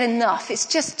never get enough. It's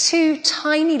just 2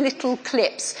 tiny little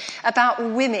clips about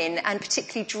women and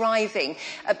particularly driving.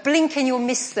 Blink and you'll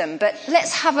miss them, but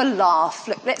let's have a laugh.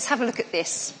 Look, let's have a look at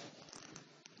this.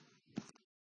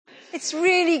 It's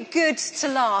really good to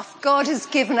laugh. God has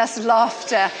given us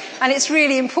laughter, and it's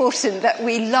really important that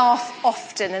we laugh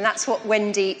often, and that's what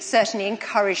Wendy certainly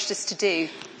encouraged us to do.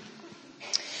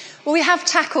 Well, we have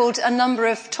tackled a number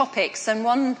of topics, and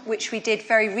one which we did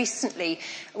very recently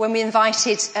when we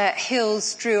invited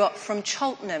Hills Drew up from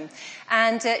Cheltenham.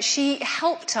 And she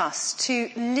helped us to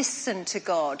listen to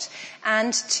God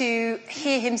and to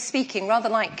hear him speaking, rather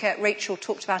like Rachel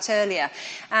talked about earlier.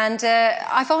 And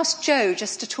I've asked Joe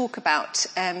just to talk about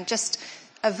just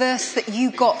a verse that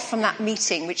you got from that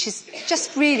meeting, which is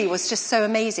just really was just so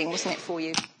amazing, wasn't it, for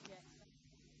you?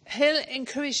 Hill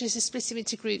encouraged us to split him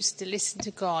into groups to listen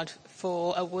to God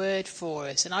for a word for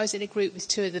us. And I was in a group with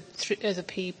 2 other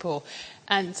people.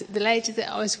 And the lady that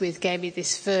I was with gave me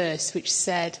this verse which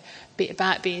said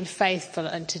about being faithful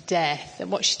unto death.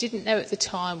 And what she didn't know at the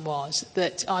time was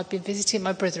that I'd been visiting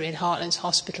my brother in Heartlands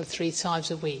Hospital 3 times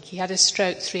a week. He had a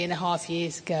stroke 3.5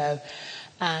 years ago,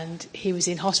 and he was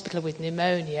in hospital with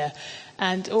pneumonia.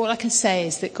 And all I can say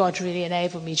is that God really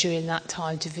enabled me during that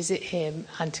time to visit him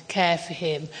and to care for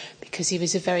him, because he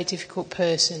was a very difficult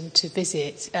person to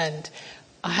visit. And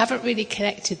I haven't really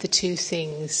connected the 2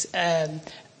 things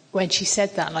when she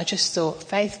said that, and I just thought,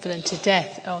 faithful unto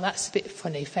death. Oh, that's a bit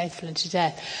funny, faithful unto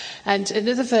death. And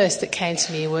another verse that came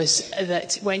to me was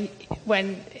that when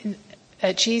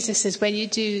Jesus says, when you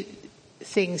do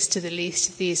things to the least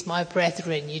of these, my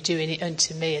brethren, you're doing it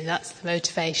unto me. And that's the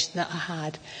motivation that I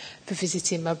had for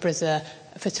visiting my brother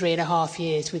for 3.5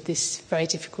 years with this very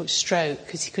difficult stroke,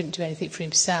 because he couldn't do anything for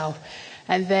himself.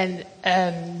 And then,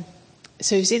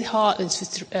 so he was in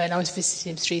Heartlands and I was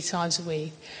visiting him 3 times a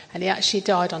week, and he actually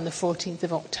died on the 14th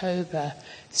of October.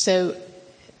 So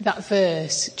that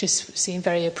verse just seemed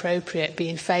very appropriate,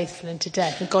 being faithful unto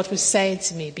death. And God was saying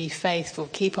to me, be faithful,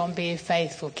 keep on being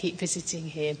faithful, keep visiting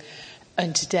him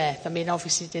unto death. I mean,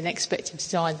 obviously didn't expect him to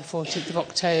die on the 14th of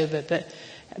October, but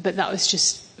that was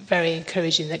just very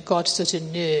encouraging, that God sort of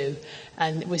knew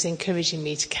and was encouraging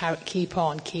me to keep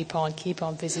on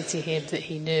visiting him, that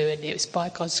he knew, and it was by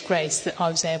God's grace that I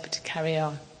was able to carry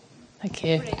on. Thank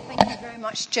you. Brilliant. Thank you very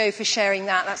much, Joe, for sharing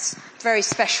that. That's very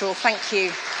special. Thank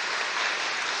you.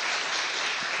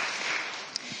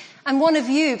 And one of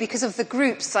you, because of the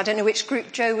groups, I don't know which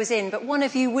group Joe was in, but one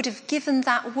of you would have given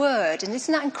that word. And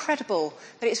isn't that incredible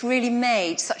that it's really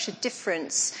made such a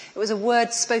difference? It was a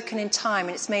word spoken in time,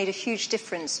 and it's made a huge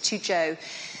difference to Joe.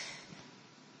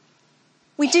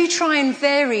 We do try and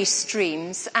vary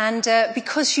streams, and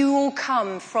because you all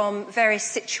come from various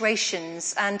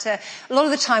situations, and a lot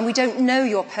of the time we don't know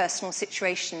your personal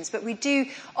situations, but we do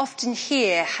often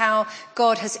hear how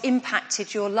God has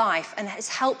impacted your life and has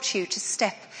helped you to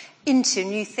step into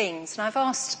new things. And I've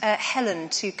asked Helen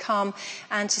to come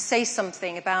and to say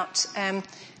something about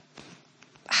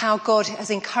how God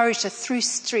has encouraged her through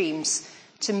streams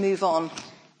to move on.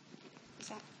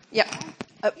 Yeah.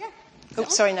 Oh,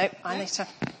 sorry, no. I need to.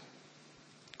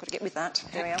 Got to get with that.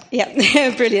 There we are.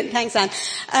 Yeah, brilliant. Thanks,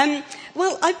 Anne.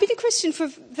 Well, I've been a Christian for a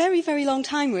very, very long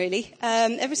time, really,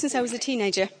 ever since I was a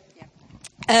teenager.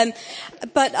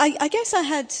 But I guess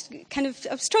I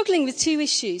was struggling with two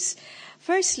issues.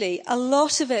 Firstly, a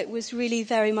lot of it was really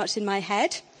very much in my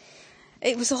head.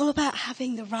 It was all about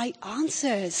having the right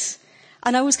answers.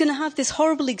 And I was going to have this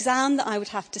horrible exam that I would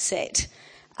have to sit.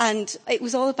 And it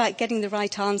was all about getting the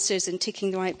right answers and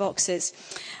ticking the right boxes.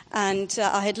 And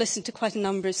I had listened to quite a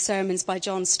number of sermons by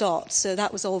John Stott, so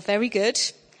that was all very good,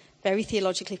 very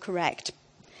theologically correct.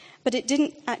 But it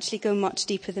didn't actually go much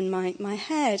deeper than my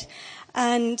head.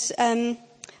 And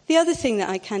the other thing that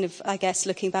I guess,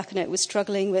 looking back on it, was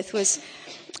struggling with was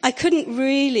I couldn't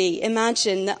really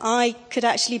imagine that I could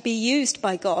actually be used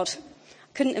by God.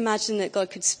 I couldn't imagine that God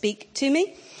could speak to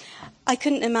me. I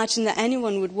couldn't imagine that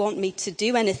anyone would want me to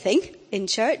do anything in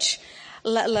church,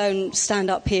 let alone stand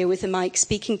up here with a mic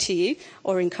speaking to you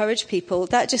or encourage people.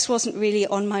 That just wasn't really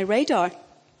on my radar.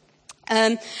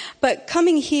 But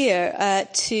coming here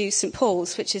to St.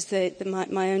 Paul's, which is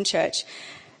my own church,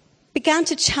 began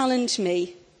to challenge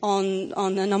me on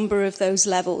a number of those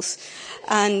levels.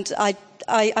 And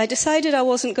I decided I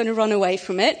wasn't going to run away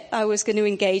from it. I was going to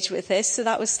engage with this, so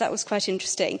that was quite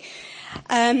interesting.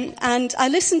 And I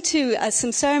listened to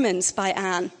some sermons by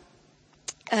Anne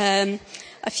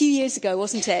a few years ago,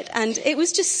 wasn't it? And it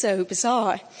was just so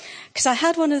bizarre, because I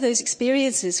had one of those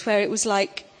experiences where it was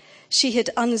like she had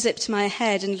unzipped my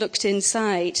head and looked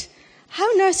inside. How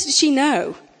on earth did she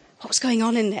know what was going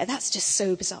on in there? That's just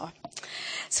so bizarre.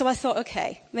 So I thought,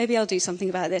 okay, maybe I'll do something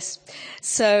about this.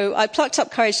 So I plucked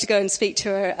up courage to go and speak to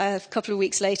her a couple of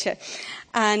weeks later.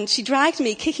 And she dragged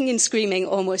me, kicking and screaming,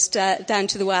 almost down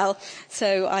to the well.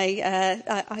 So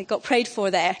I got prayed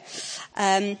for there.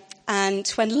 And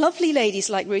when lovely ladies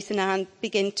like Ruth and Anne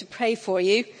begin to pray for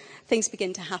you, things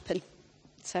begin to happen.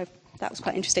 So that was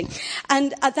quite interesting.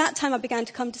 And at that time, I began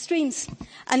to come to streams.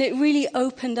 And it really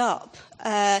opened up,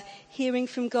 hearing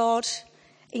from God,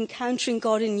 encountering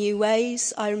God in new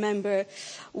ways. I remember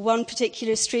one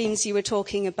particular streams you were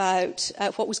talking about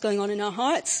what was going on in our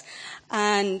hearts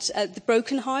and the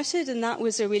brokenhearted, and that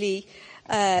was a really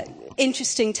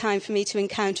interesting time for me to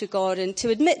encounter God and to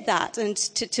admit that and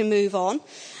to move on.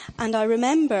 And I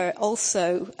remember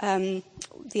also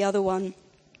the other one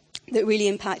that really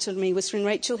impacted me was when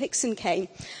Rachel Hickson came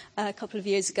a couple of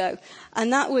years ago,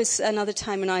 and that was another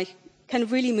time when I kind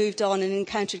of really moved on and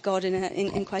encountered God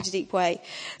in quite a deep way.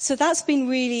 So that's been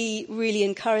really, really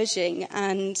encouraging.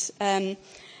 And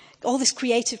all this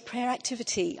creative prayer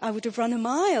activity, I would have run a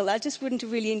mile. I just wouldn't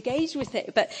have really engaged with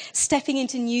it. But stepping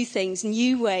into new things,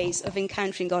 new ways of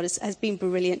encountering God has been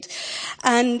brilliant.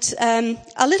 And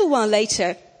a little while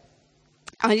later,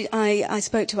 I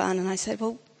spoke to Anne and I said,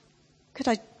 well, could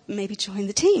I maybe join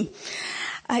the team?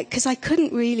 Because I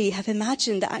couldn't really have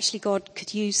imagined that actually God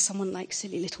could use someone like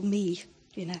silly little me.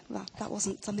 You know, that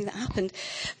wasn't something that happened.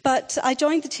 But I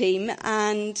joined the team,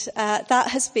 and that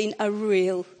has been a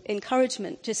real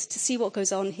encouragement, just to see what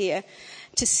goes on here,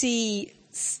 to see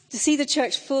the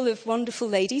church full of wonderful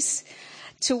ladies,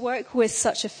 to work with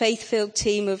such a faith-filled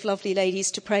team of lovely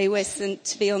ladies to pray with and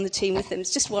to be on the team with them.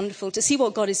 It's just wonderful to see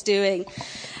what God is doing.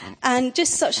 And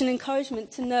just such an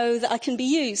encouragement to know that I can be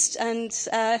used. And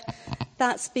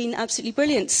that's been absolutely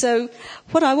brilliant. So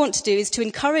what I want to do is to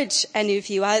encourage any of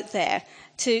you out there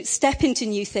to step into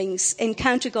new things,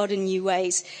 encounter God in new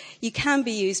ways. You can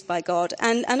be used by God.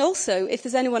 And also, if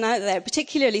there's anyone out there,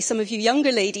 particularly some of you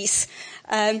younger ladies,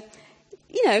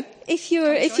 you know, if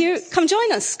you're, come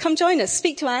join us.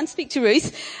 Speak to Anne, speak to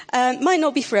Ruth. Might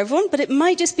not be for everyone, but it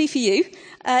might just be for you.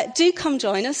 Do come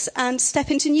join us and step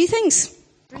into new things.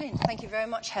 Brilliant. Thank you very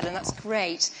much, Helen. That's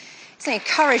great. It's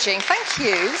encouraging. Thank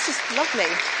you. This is lovely.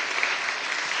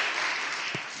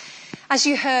 As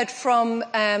you heard from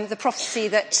the prophecy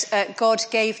that God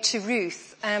gave to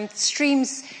Ruth,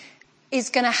 Streams is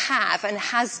going to have and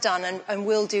has done and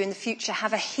will do in the future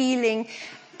have a healing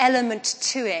element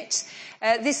to it.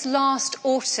 This last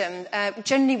autumn,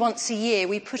 generally once a year,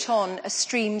 we put on a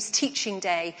Streams teaching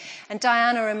day, and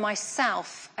Diana and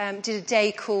myself did a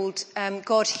day called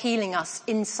God Healing Us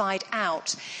Inside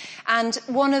Out. And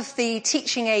one of the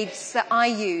teaching aids that I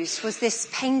used was this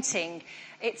painting.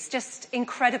 It's just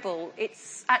incredible.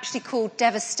 It's actually called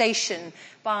Devastation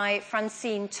by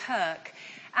Francine Turk.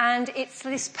 And it's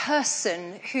this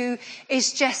person who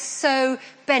is just so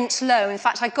bent low. In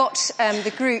fact, I got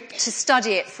the group to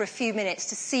study it for a few minutes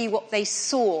to see what they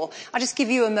saw. I'll just give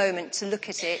you a moment to look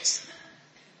at it.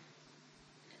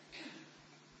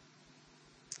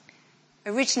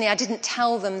 Originally, I didn't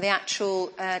tell them the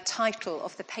actual title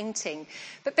of the painting.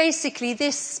 But basically,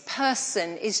 this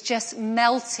person is just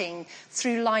melting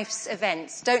through life's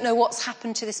events. Don't know what's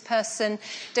happened to this person.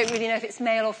 Don't really know if it's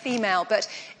male or female. But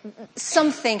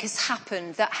something has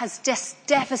happened that has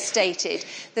devastated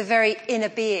the very inner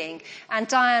being. And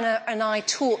Diana and I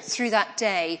talked through that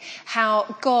day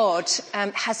how God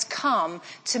has come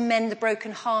to mend the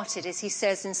brokenhearted, as he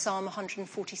says in Psalm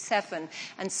 147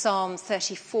 and Psalm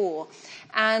 34.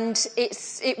 And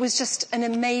it was just an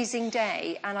amazing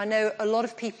day. And I know a lot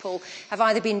of people have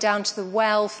either been down to the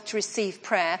well to receive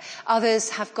prayer, others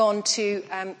have gone to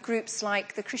groups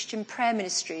like the Christian Prayer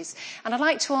Ministries. And I'd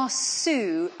like to ask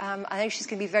Sue, I know she's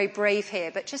going to be very brave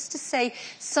here, but just to say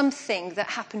something that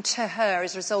happened to her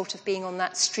as a result of being on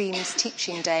that Streams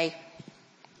teaching day.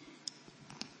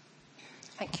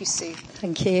 Thank you, Sue.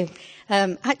 Thank you.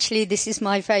 Actually, this is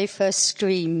my very first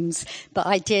Streams, but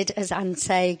I did, as Anne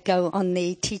say, go on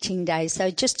the teaching day. So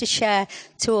just to share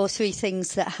 2 or 3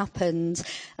 things that happened.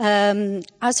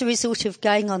 As a result of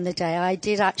going on the day, I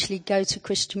did actually go to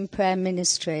Christian Prayer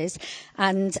Ministries,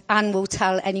 and Anne will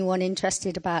tell anyone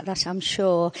interested about that, I'm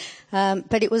sure.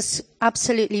 But it was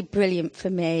absolutely brilliant for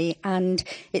me, and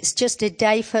it's just a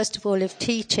day, first of all, of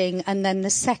teaching, and then the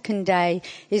second day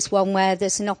is one where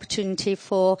there's an opportunity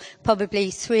for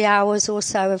probably 3 hours or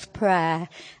so of prayer.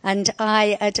 And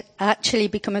I had actually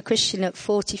become a Christian at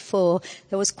 44.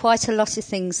 There was quite a lot of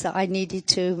things that I needed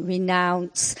to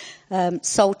renounce,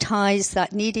 soul ties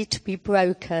that needed to be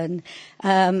broken.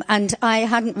 And I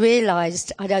hadn't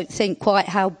realised, I don't think, quite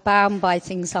how bound by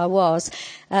things I was.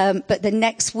 But the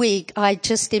next week, I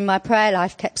just in my prayer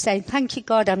life kept saying, thank you,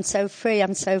 God, I'm so free,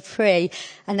 I'm so free.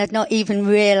 And I'd not even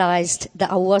realised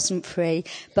that I wasn't free.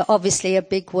 But obviously a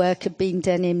big work had been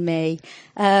done in me.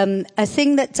 A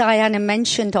thing that Diana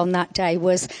mentioned on that day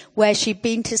was where she'd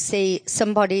been to see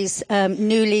somebody's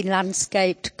newly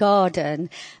landscaped garden,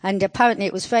 and apparently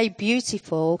it was very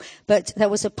beautiful, but there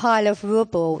was a pile of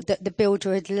rubble that the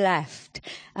builder had left,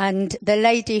 and the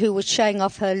lady who was showing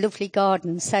off her lovely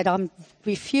garden said, I'm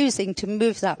refusing to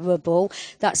move that rubble.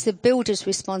 That's the builder's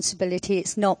responsibility,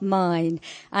 it's not mine.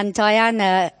 And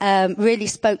Diana really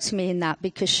spoke to me in that,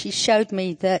 because she showed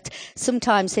me that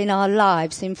sometimes in our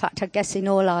lives, in fact I guess in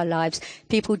all our lives,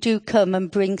 people do come and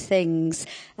bring things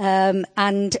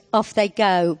and off they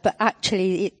go, but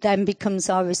actually it then becomes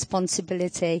our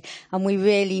responsibility, and we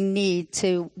really need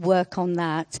to work on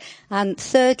that. And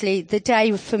thirdly, the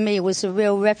day for me was a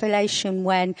real revelation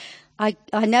when I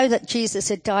know that Jesus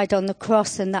had died on the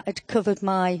cross and that had covered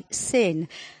my sin.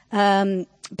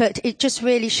 But it just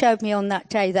really showed me on that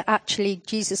day that actually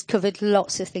Jesus covered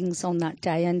lots of things on that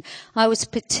day. And I was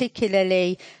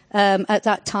particularly, at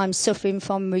that time, suffering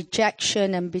from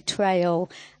rejection and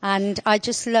betrayal. And I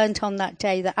just learnt on that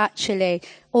day that actually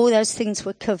all those things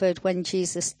were covered when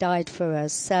Jesus died for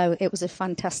us. So it was a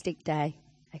fantastic day.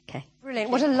 Okay.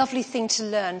 Brilliant. What a lovely thing to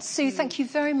learn. Sue, thank you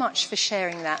very much for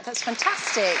sharing that. That's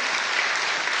fantastic.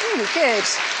 Really good.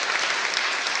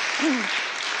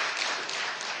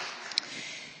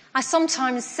 I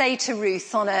sometimes say to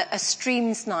Ruth on a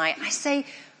Streams night, I say,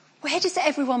 where does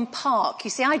everyone park? You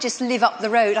see, I just live up the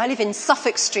road. I live in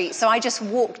Suffolk Street, so I just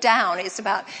walk down. It's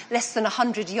about less than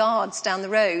 100 yards down the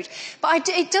road. But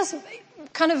it does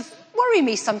kind of worry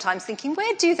me sometimes, thinking,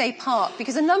 where do they park?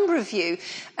 Because a number of you,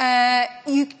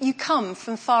 you come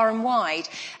from far and wide.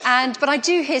 But I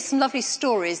do hear some lovely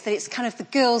stories that it's kind of the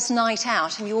girls' night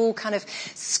out and you all kind of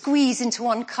squeeze into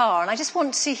one car. And I just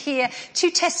want to hear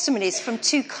 2 testimonies from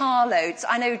 2 carloads.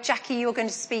 I know, Jackie, you're going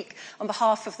to speak on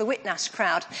behalf of the Whitnash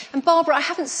crowd. And Barbara,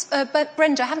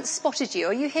 Brenda, I haven't spotted you.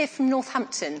 Are you here from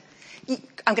Northampton?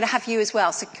 I'm going to have you as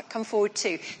well, so come forward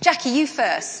too. Jackie, you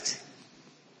first.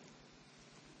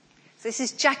 So this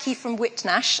is Jackie from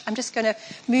Whitnash. I'm just going to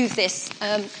move this.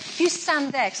 If you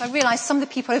stand there, because I realise some of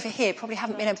the people over here probably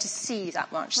haven't been able to see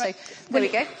that much. Right. So there we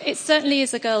go. It certainly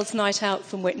is a girls' night out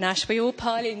from Whitnash. We all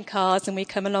pile in cars and we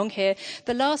come along here.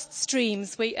 The last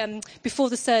Streams, before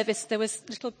the service, there was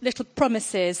little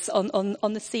promises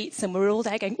on the seats, and we were all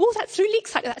there going, oh, that's really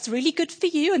exciting. That's really good for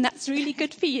you, and that's really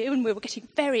good for you. And we were getting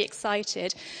very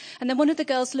excited. And then one of the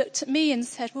girls looked at me and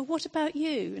said, well, what about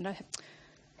you? And I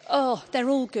oh, they're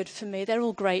all good for me. They're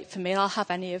all great for me. I'll have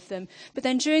any of them. But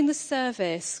then during the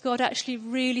service, God actually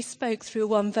really spoke through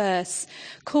one verse.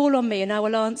 Call on me and I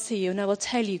will answer you and I will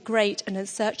tell you great and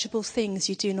unsearchable things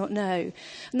you do not know.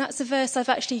 And that's a verse I've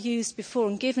actually used before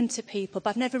and given to people,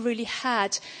 but I've never really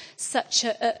had such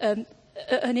a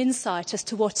an insight as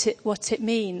to what it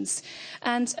means.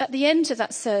 And at the end of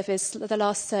that service, the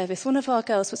last service, one of our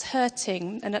girls was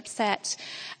hurting and upset,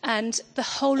 and the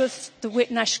whole of the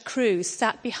Whitnash crew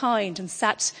sat behind and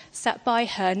sat by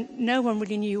her. No one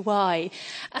really knew why.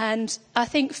 And I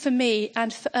think for me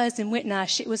and for us in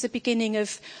Whitnash, it was a beginning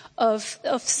of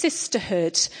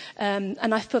sisterhood,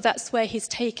 and I feel that's where he's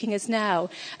taking us now.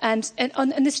 And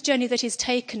on this journey that he's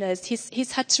taken us,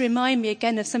 he's had to remind me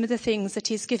again of some of the things that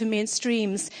he's given me in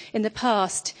Streams in the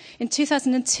past. In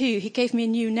 2002, he gave me a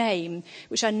new name,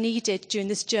 which I needed during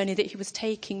this journey that he was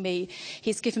taking me.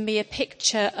 He's given me a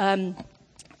picture, a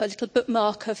little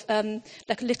bookmark of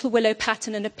like a little willow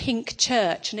pattern and a pink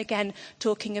church, and again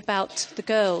talking about the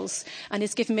girls. And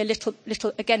he's given me a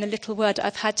little word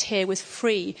I've had here with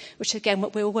free, which again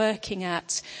what we're working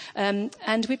at. And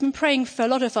we've been praying for a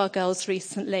lot of our girls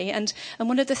recently, and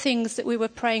one of the things that we were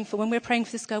praying for when we were praying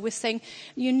for this girl, we're saying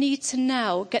you need to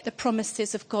now get the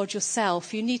promises of God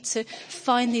yourself. You need to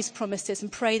find these promises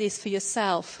and pray these for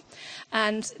yourself.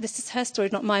 And this is her story,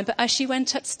 not mine, but as she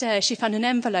went upstairs, she found an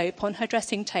envelope on her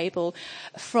dressing table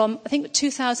from, I think,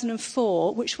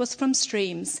 2004, which was from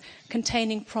Streams,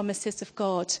 containing promises of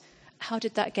God. How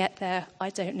did that get there? I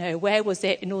don't know. Where was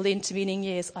it in all the intervening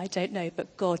years? I don't know.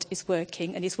 But God is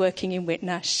working, and he's working in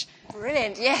Whitnash.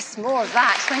 Brilliant. Yes, more of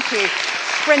that. Thank you.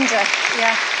 Brenda,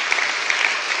 yeah.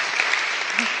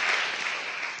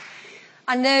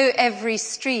 I know every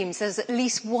Streams there's at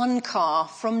least one car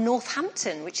from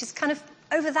Northampton, which is kind of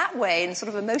over that way and sort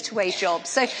of a motorway job.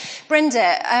 So,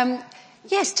 Brenda,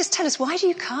 yes, just tell us, why do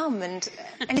you come? And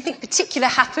anything particular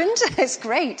happened? It's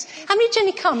great. How many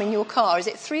generally come in your car? Is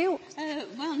it 3 or?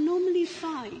 Well, normally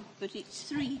 5, but it's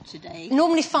 3 today.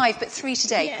 Normally 5, but 3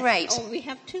 today. Yes. Great. Oh, we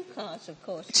have 2 cars, of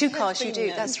course. 2 cars you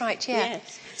do, that's right, yeah.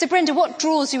 Yes. So, Brenda, what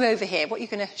draws you over here? What are you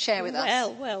going to share with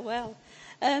us? Well.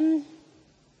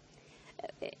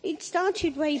 It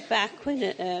started way back when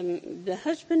the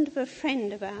husband of a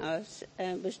friend of ours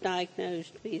was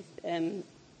diagnosed with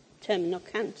terminal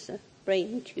cancer,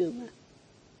 brain tumour.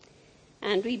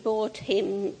 And we brought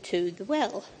him to the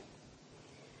well.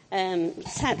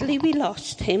 Sadly, we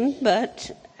lost him,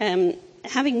 but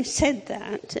having said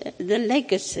that, the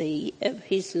legacy of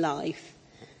his life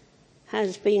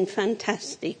has been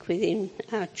fantastic within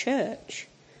our church.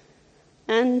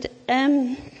 And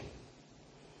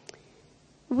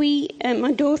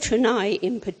my daughter and I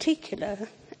in particular,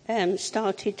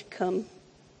 started to come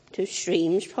to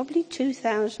Streams. Probably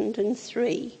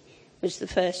 2003 was the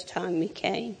first time we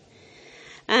came.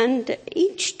 And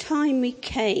each time we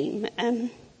came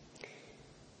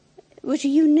was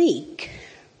unique.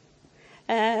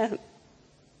 I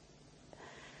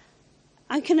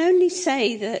can only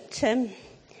say that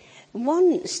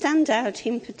one stands out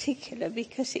in particular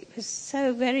because it was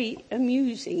so very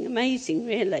amazing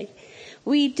really.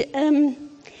 We'd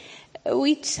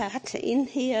sat in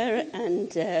here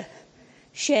and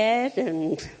shared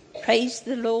and praised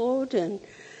the Lord, and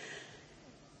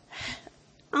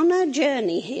on our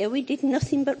journey here we did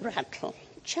nothing but rattle,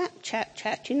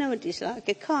 chat. You know what it's like,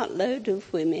 a cartload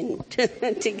of women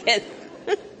together,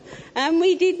 and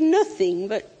we did nothing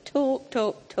but talk.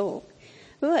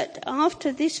 But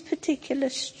after this particular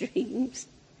Streams,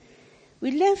 we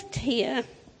left here.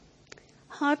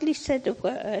 Hardly said a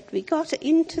word. We got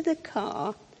into the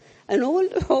car, and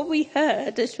all we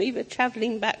heard as we were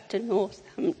travelling back to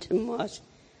Northampton was,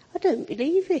 I don't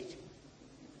believe it.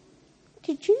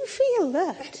 Did you feel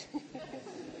that?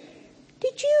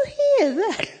 Did you hear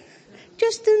that?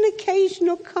 Just an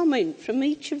occasional comment from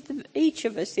each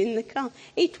of us in the car.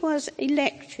 It was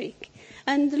electric,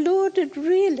 and the Lord had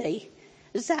really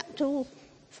zapped all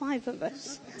 5 of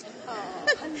us.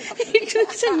 It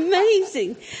was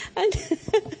amazing. And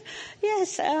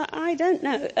yes, I don't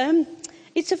know.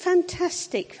 It's a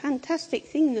fantastic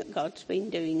thing that God's been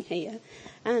doing here,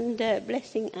 and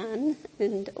blessing Anne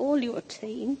and all your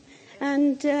team.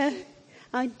 And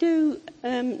I do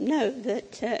know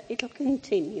that it'll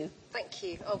continue. Thank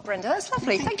you. Oh, Brenda, that's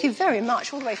lovely. Thank you very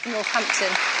much, all the way from Northampton.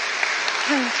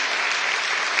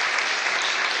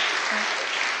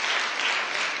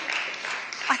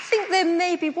 I think there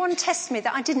may be one testimony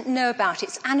that I didn't know about.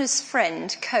 It's Anna's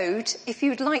friend, Code. If you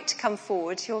would like to come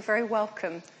forward, you're very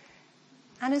welcome.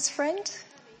 Anna's friend?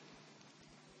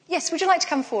 Yes, would you like to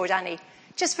come forward, Annie?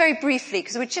 Just very briefly,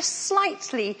 because we're just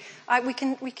slightly, we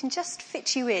can just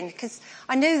fit you in, because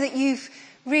I know that you've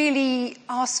really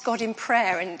asked God in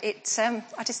prayer, and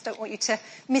I just don't want you to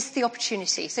miss the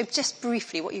opportunity. So just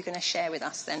briefly, what you're going to share with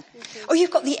us then. Oh,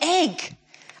 you've got the egg.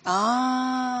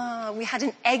 We had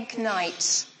an egg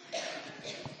night.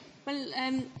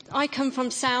 Well, I come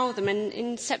from Southam, and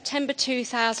in September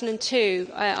 2002,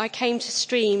 I came to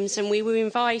Streams, and we were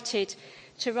invited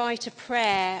to write a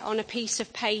prayer on a piece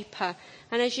of paper.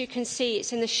 And as you can see,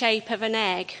 it's in the shape of an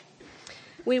egg.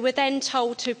 We were then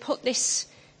told to put this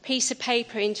piece of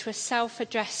paper into a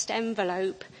self-addressed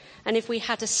envelope, and if we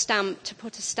had a stamp, to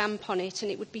put a stamp on it, and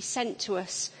it would be sent to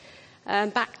us,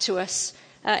 back to us,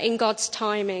 in God's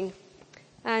timing.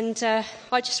 And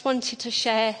I just wanted to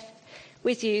share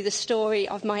with you the story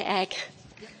of my egg,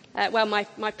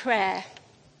 my prayer.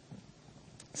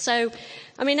 So,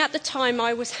 at the time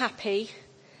I was happy.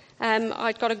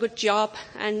 I'd got a good job,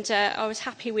 and I was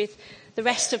happy with the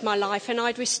rest of my life, and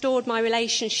I'd restored my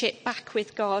relationship back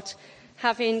with God,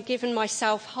 having given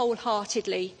myself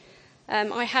wholeheartedly.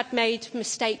 I had made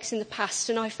mistakes in the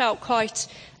past, and I felt quite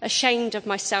ashamed of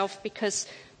myself because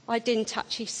I didn't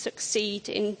actually succeed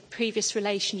in previous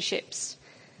relationships.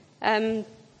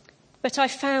 But I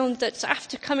found that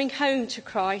after coming home to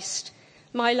Christ,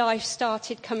 my life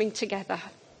started coming together.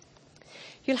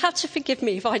 You'll have to forgive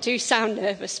me if I do sound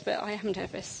nervous, but I am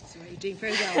nervous. Sorry, you're doing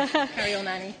very well. Carry on,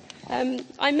 Annie.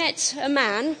 I met a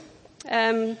man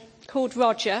called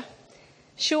Roger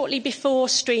shortly before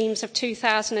Streams of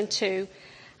 2002,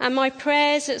 and my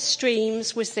prayers at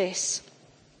Streams was this.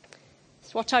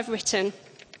 It's what I've written.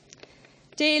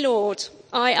 Dear Lord,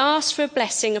 I ask for a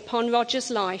blessing upon Roger's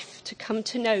life to come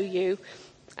to know you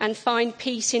and find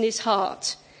peace in his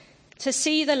heart, to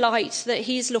see the light that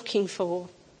he is looking for.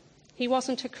 He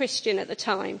wasn't a Christian at the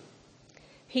time.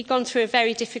 He'd gone through a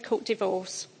very difficult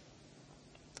divorce.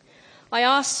 I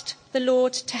asked the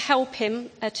Lord to help him,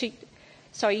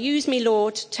 use me,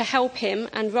 Lord, to help him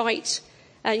and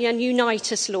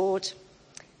unite us, Lord.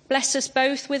 Bless us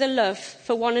both with a love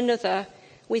for one another,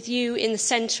 with you in the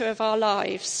centre of our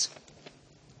lives.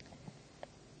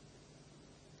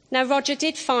 Now, Roger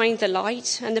did find the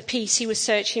light and the peace he was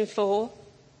searching for.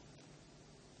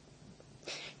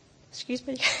 Excuse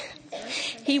me.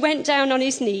 He went down on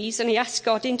his knees and he asked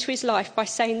God into his life by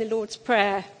saying the Lord's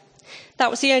Prayer. That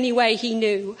was the only way he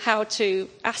knew how to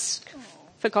ask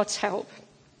for God's help.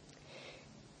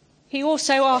 He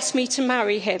also asked me to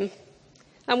marry him,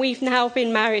 and we've now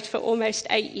been married for almost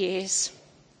 8 years.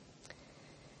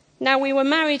 Now, we were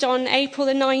married on April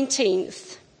the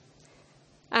 19th,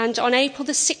 and on April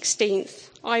the 16th,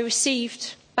 I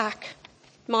received back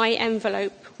my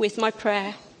envelope with my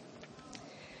prayer.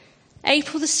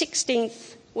 April the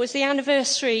 16th was the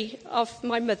anniversary of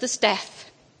my mother's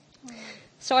death.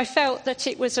 So I felt that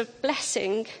it was a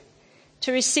blessing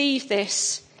to receive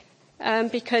this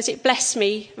because it blessed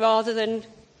me rather than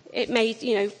it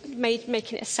making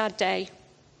it a sad day.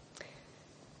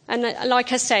 And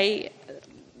like I say,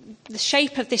 the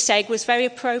shape of this egg was very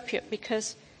appropriate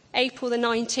because April the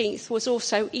 19th was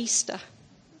also Easter.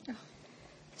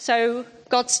 So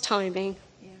God's timing.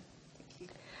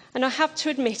 And I have to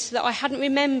admit that I hadn't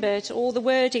remembered all the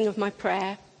wording of my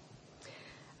prayer.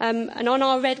 And on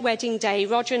our red wedding day,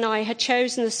 Roger and I had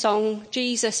chosen the song,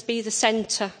 Jesus Be the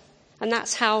Centre, and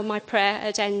that's how my prayer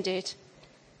had ended.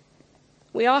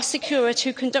 We asked the curate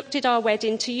who conducted our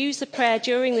wedding to use the prayer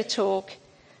during the talk,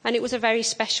 and it was a very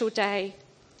special day.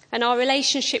 And our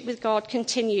relationship with God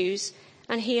continues,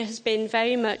 and he has been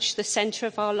very much the centre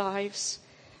of our lives.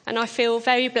 And I feel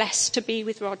very blessed to be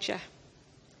with Roger.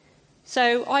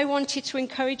 So I wanted to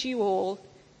encourage you all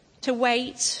to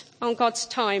wait on God's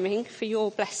timing for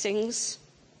your blessings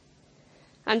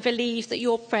and believe that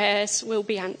your prayers will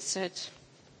be answered.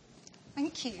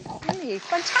 Thank you. Really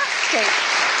fantastic.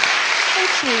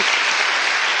 Thank you.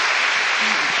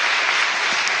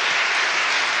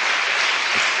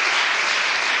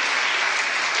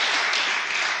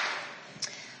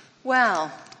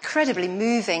 Well, incredibly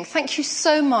moving. Thank you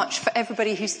so much for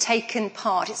everybody who's taken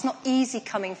part. It's not easy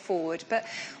coming forward, but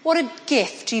what a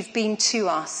gift you've been to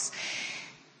us.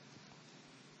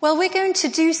 Well, we're going to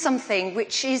do something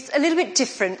which is a little bit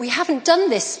different. We haven't done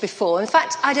this before. In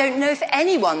fact, I don't know if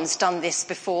anyone's done this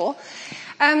before.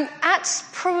 At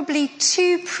probably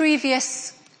 2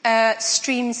 previous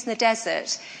Streams in the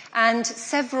Desert and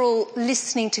several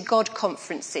Listening to God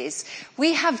conferences,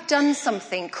 we have done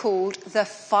something called the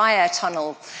fire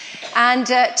tunnel. And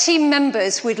team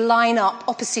members would line up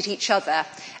opposite each other,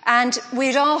 and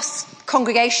we'd ask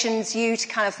congregations to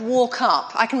kind of walk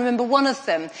up. I can remember one of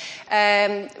them.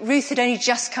 Ruth had only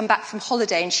just come back from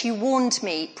holiday, and she warned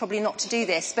me probably not to do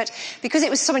this, but because it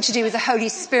was something to do with the Holy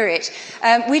Spirit,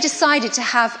 we decided to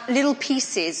have little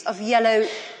pieces of yellow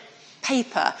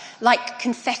paper, like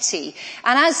confetti.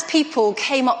 And as people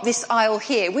came up this aisle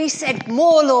here, we said,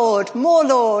 more Lord, more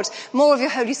of your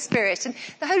Holy Spirit. And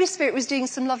the Holy Spirit was doing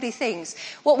some lovely things.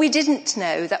 What we didn't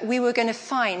know, that we were going to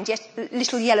find yet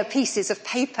little yellow pieces of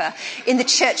paper in the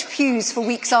church pews for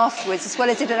weeks afterwards, as well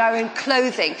as in our own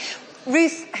clothing.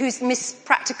 Ruth, who's Miss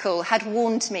Practical, had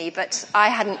warned me, but I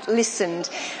hadn't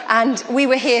listened. And we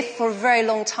were here for a very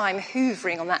long time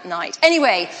hoovering on that night.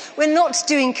 Anyway, we're not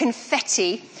doing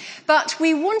confetti, but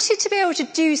we wanted to be able to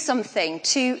do something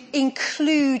to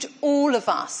include all of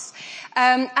us.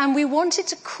 And we wanted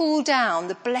to call down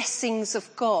the blessings of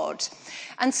God.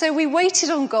 And so we waited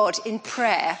on God in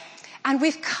prayer. And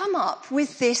we've come up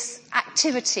with this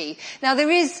activity. Now, there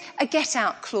is a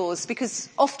get-out clause, because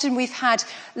often we've had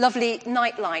lovely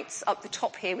night lights up the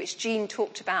top here, which Jean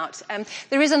talked about.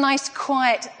 There is a nice,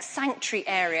 quiet sanctuary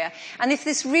area. And if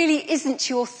this really isn't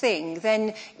your thing,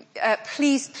 then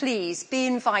please be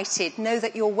invited. Know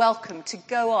that you're welcome to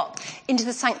go up into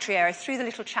the sanctuary area through the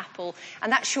little chapel,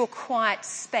 and that's your quiet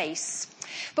space.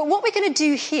 But what we're going to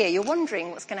do here, you're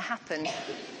wondering what's going to happen.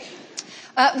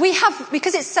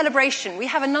 Because it's celebration, we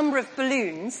have a number of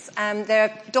balloons.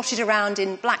 They're dotted around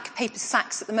in black paper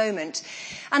sacks at the moment.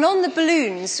 And on the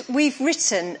balloons, we've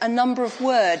written a number of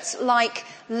words like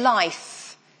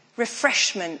life,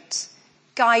 refreshment,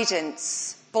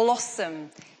 guidance,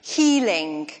 blossom,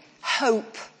 healing,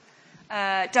 hope,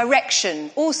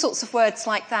 direction, all sorts of words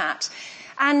like that.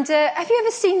 And have you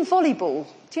ever seen volleyball?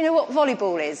 Do you know what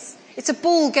volleyball is? It's a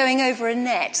ball going over a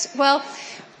net. Well,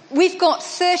 we've got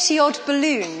 30-odd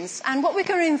balloons, and what we're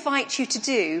going to invite you to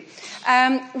do,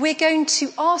 we're going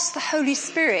to ask the Holy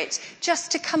Spirit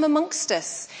just to come amongst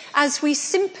us as we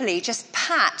simply just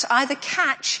either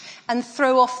catch and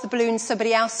throw off the balloon,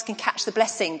 somebody else can catch the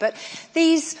blessing. But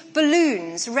these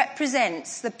balloons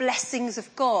represents the blessings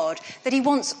of God that he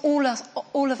wants all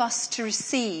of us to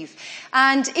receive.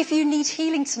 And if you need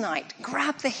healing tonight,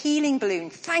 grab the healing balloon.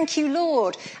 Thank you,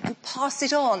 Lord, and pass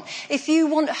it on. If you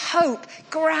want hope,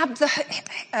 grab the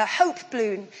hope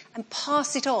balloon and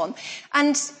pass it on.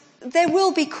 And there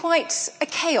will be quite a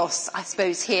chaos, I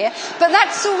suppose, here, but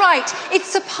that's all right.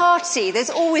 It's a party.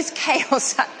 There's always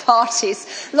chaos at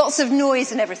parties, lots of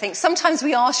noise and everything. Sometimes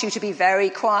we ask you to be very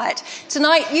quiet.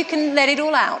 Tonight, you can let it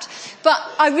all out. But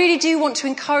I really do want to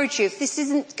encourage you, if this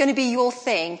isn't going to be your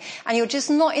thing and you're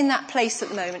just not in that place at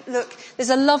the moment, look,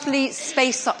 there's a lovely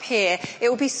space up here. It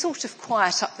will be sort of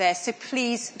quiet up there, so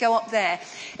please go up there.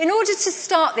 In order to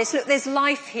start this, look, there's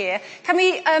life here. Can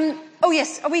we... Oh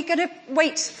yes, are we going to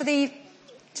wait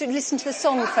to listen to the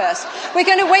song first? We're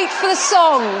going to wait for the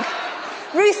song.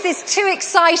 Ruth is too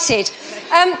excited.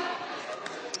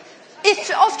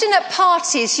 If often at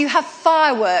parties you have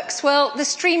fireworks, well, the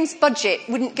Streams budget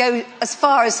wouldn't go as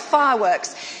far as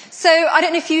fireworks. So I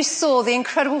don't know if you saw the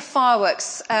incredible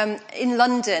fireworks in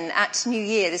London at New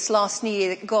Year, this last New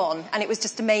Year gone, and it was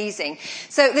just amazing.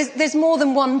 So there's more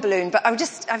than one balloon, but I've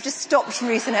just stopped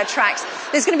Ruth in her tracks.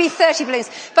 There's going to be 30 balloons.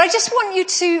 But I just want you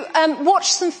to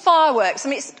watch some fireworks. I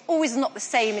mean, it's always not the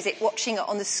same, is it, watching it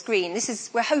on the screen?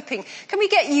 We're hoping. Can we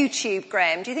get YouTube,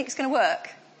 Graham? Do you think it's going to work?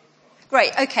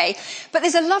 Great, okay. But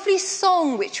there's a lovely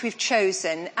song which we've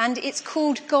chosen, and it's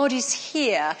called God is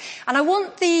Here. And I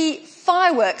want the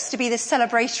fireworks to be the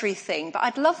celebratory thing, but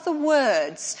I'd love the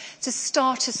words to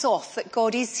start us off that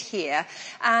God is here,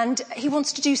 and he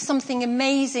wants to do something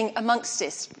amazing amongst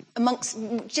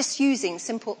just using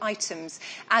simple items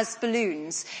as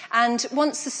balloons. And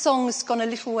once the song's gone a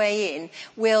little way in,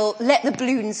 we'll let the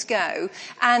balloons go,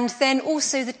 and then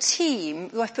also the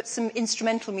team, I've put some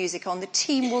instrumental music on, the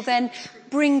team will then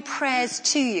bring prayers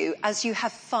to you as you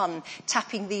have fun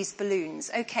tapping these balloons.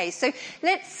 Okay, so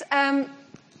let's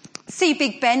see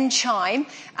Big Ben chime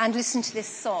and listen to this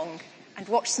song and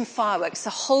watch some fireworks. So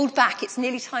hold back, it's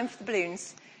nearly time for the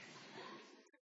balloons.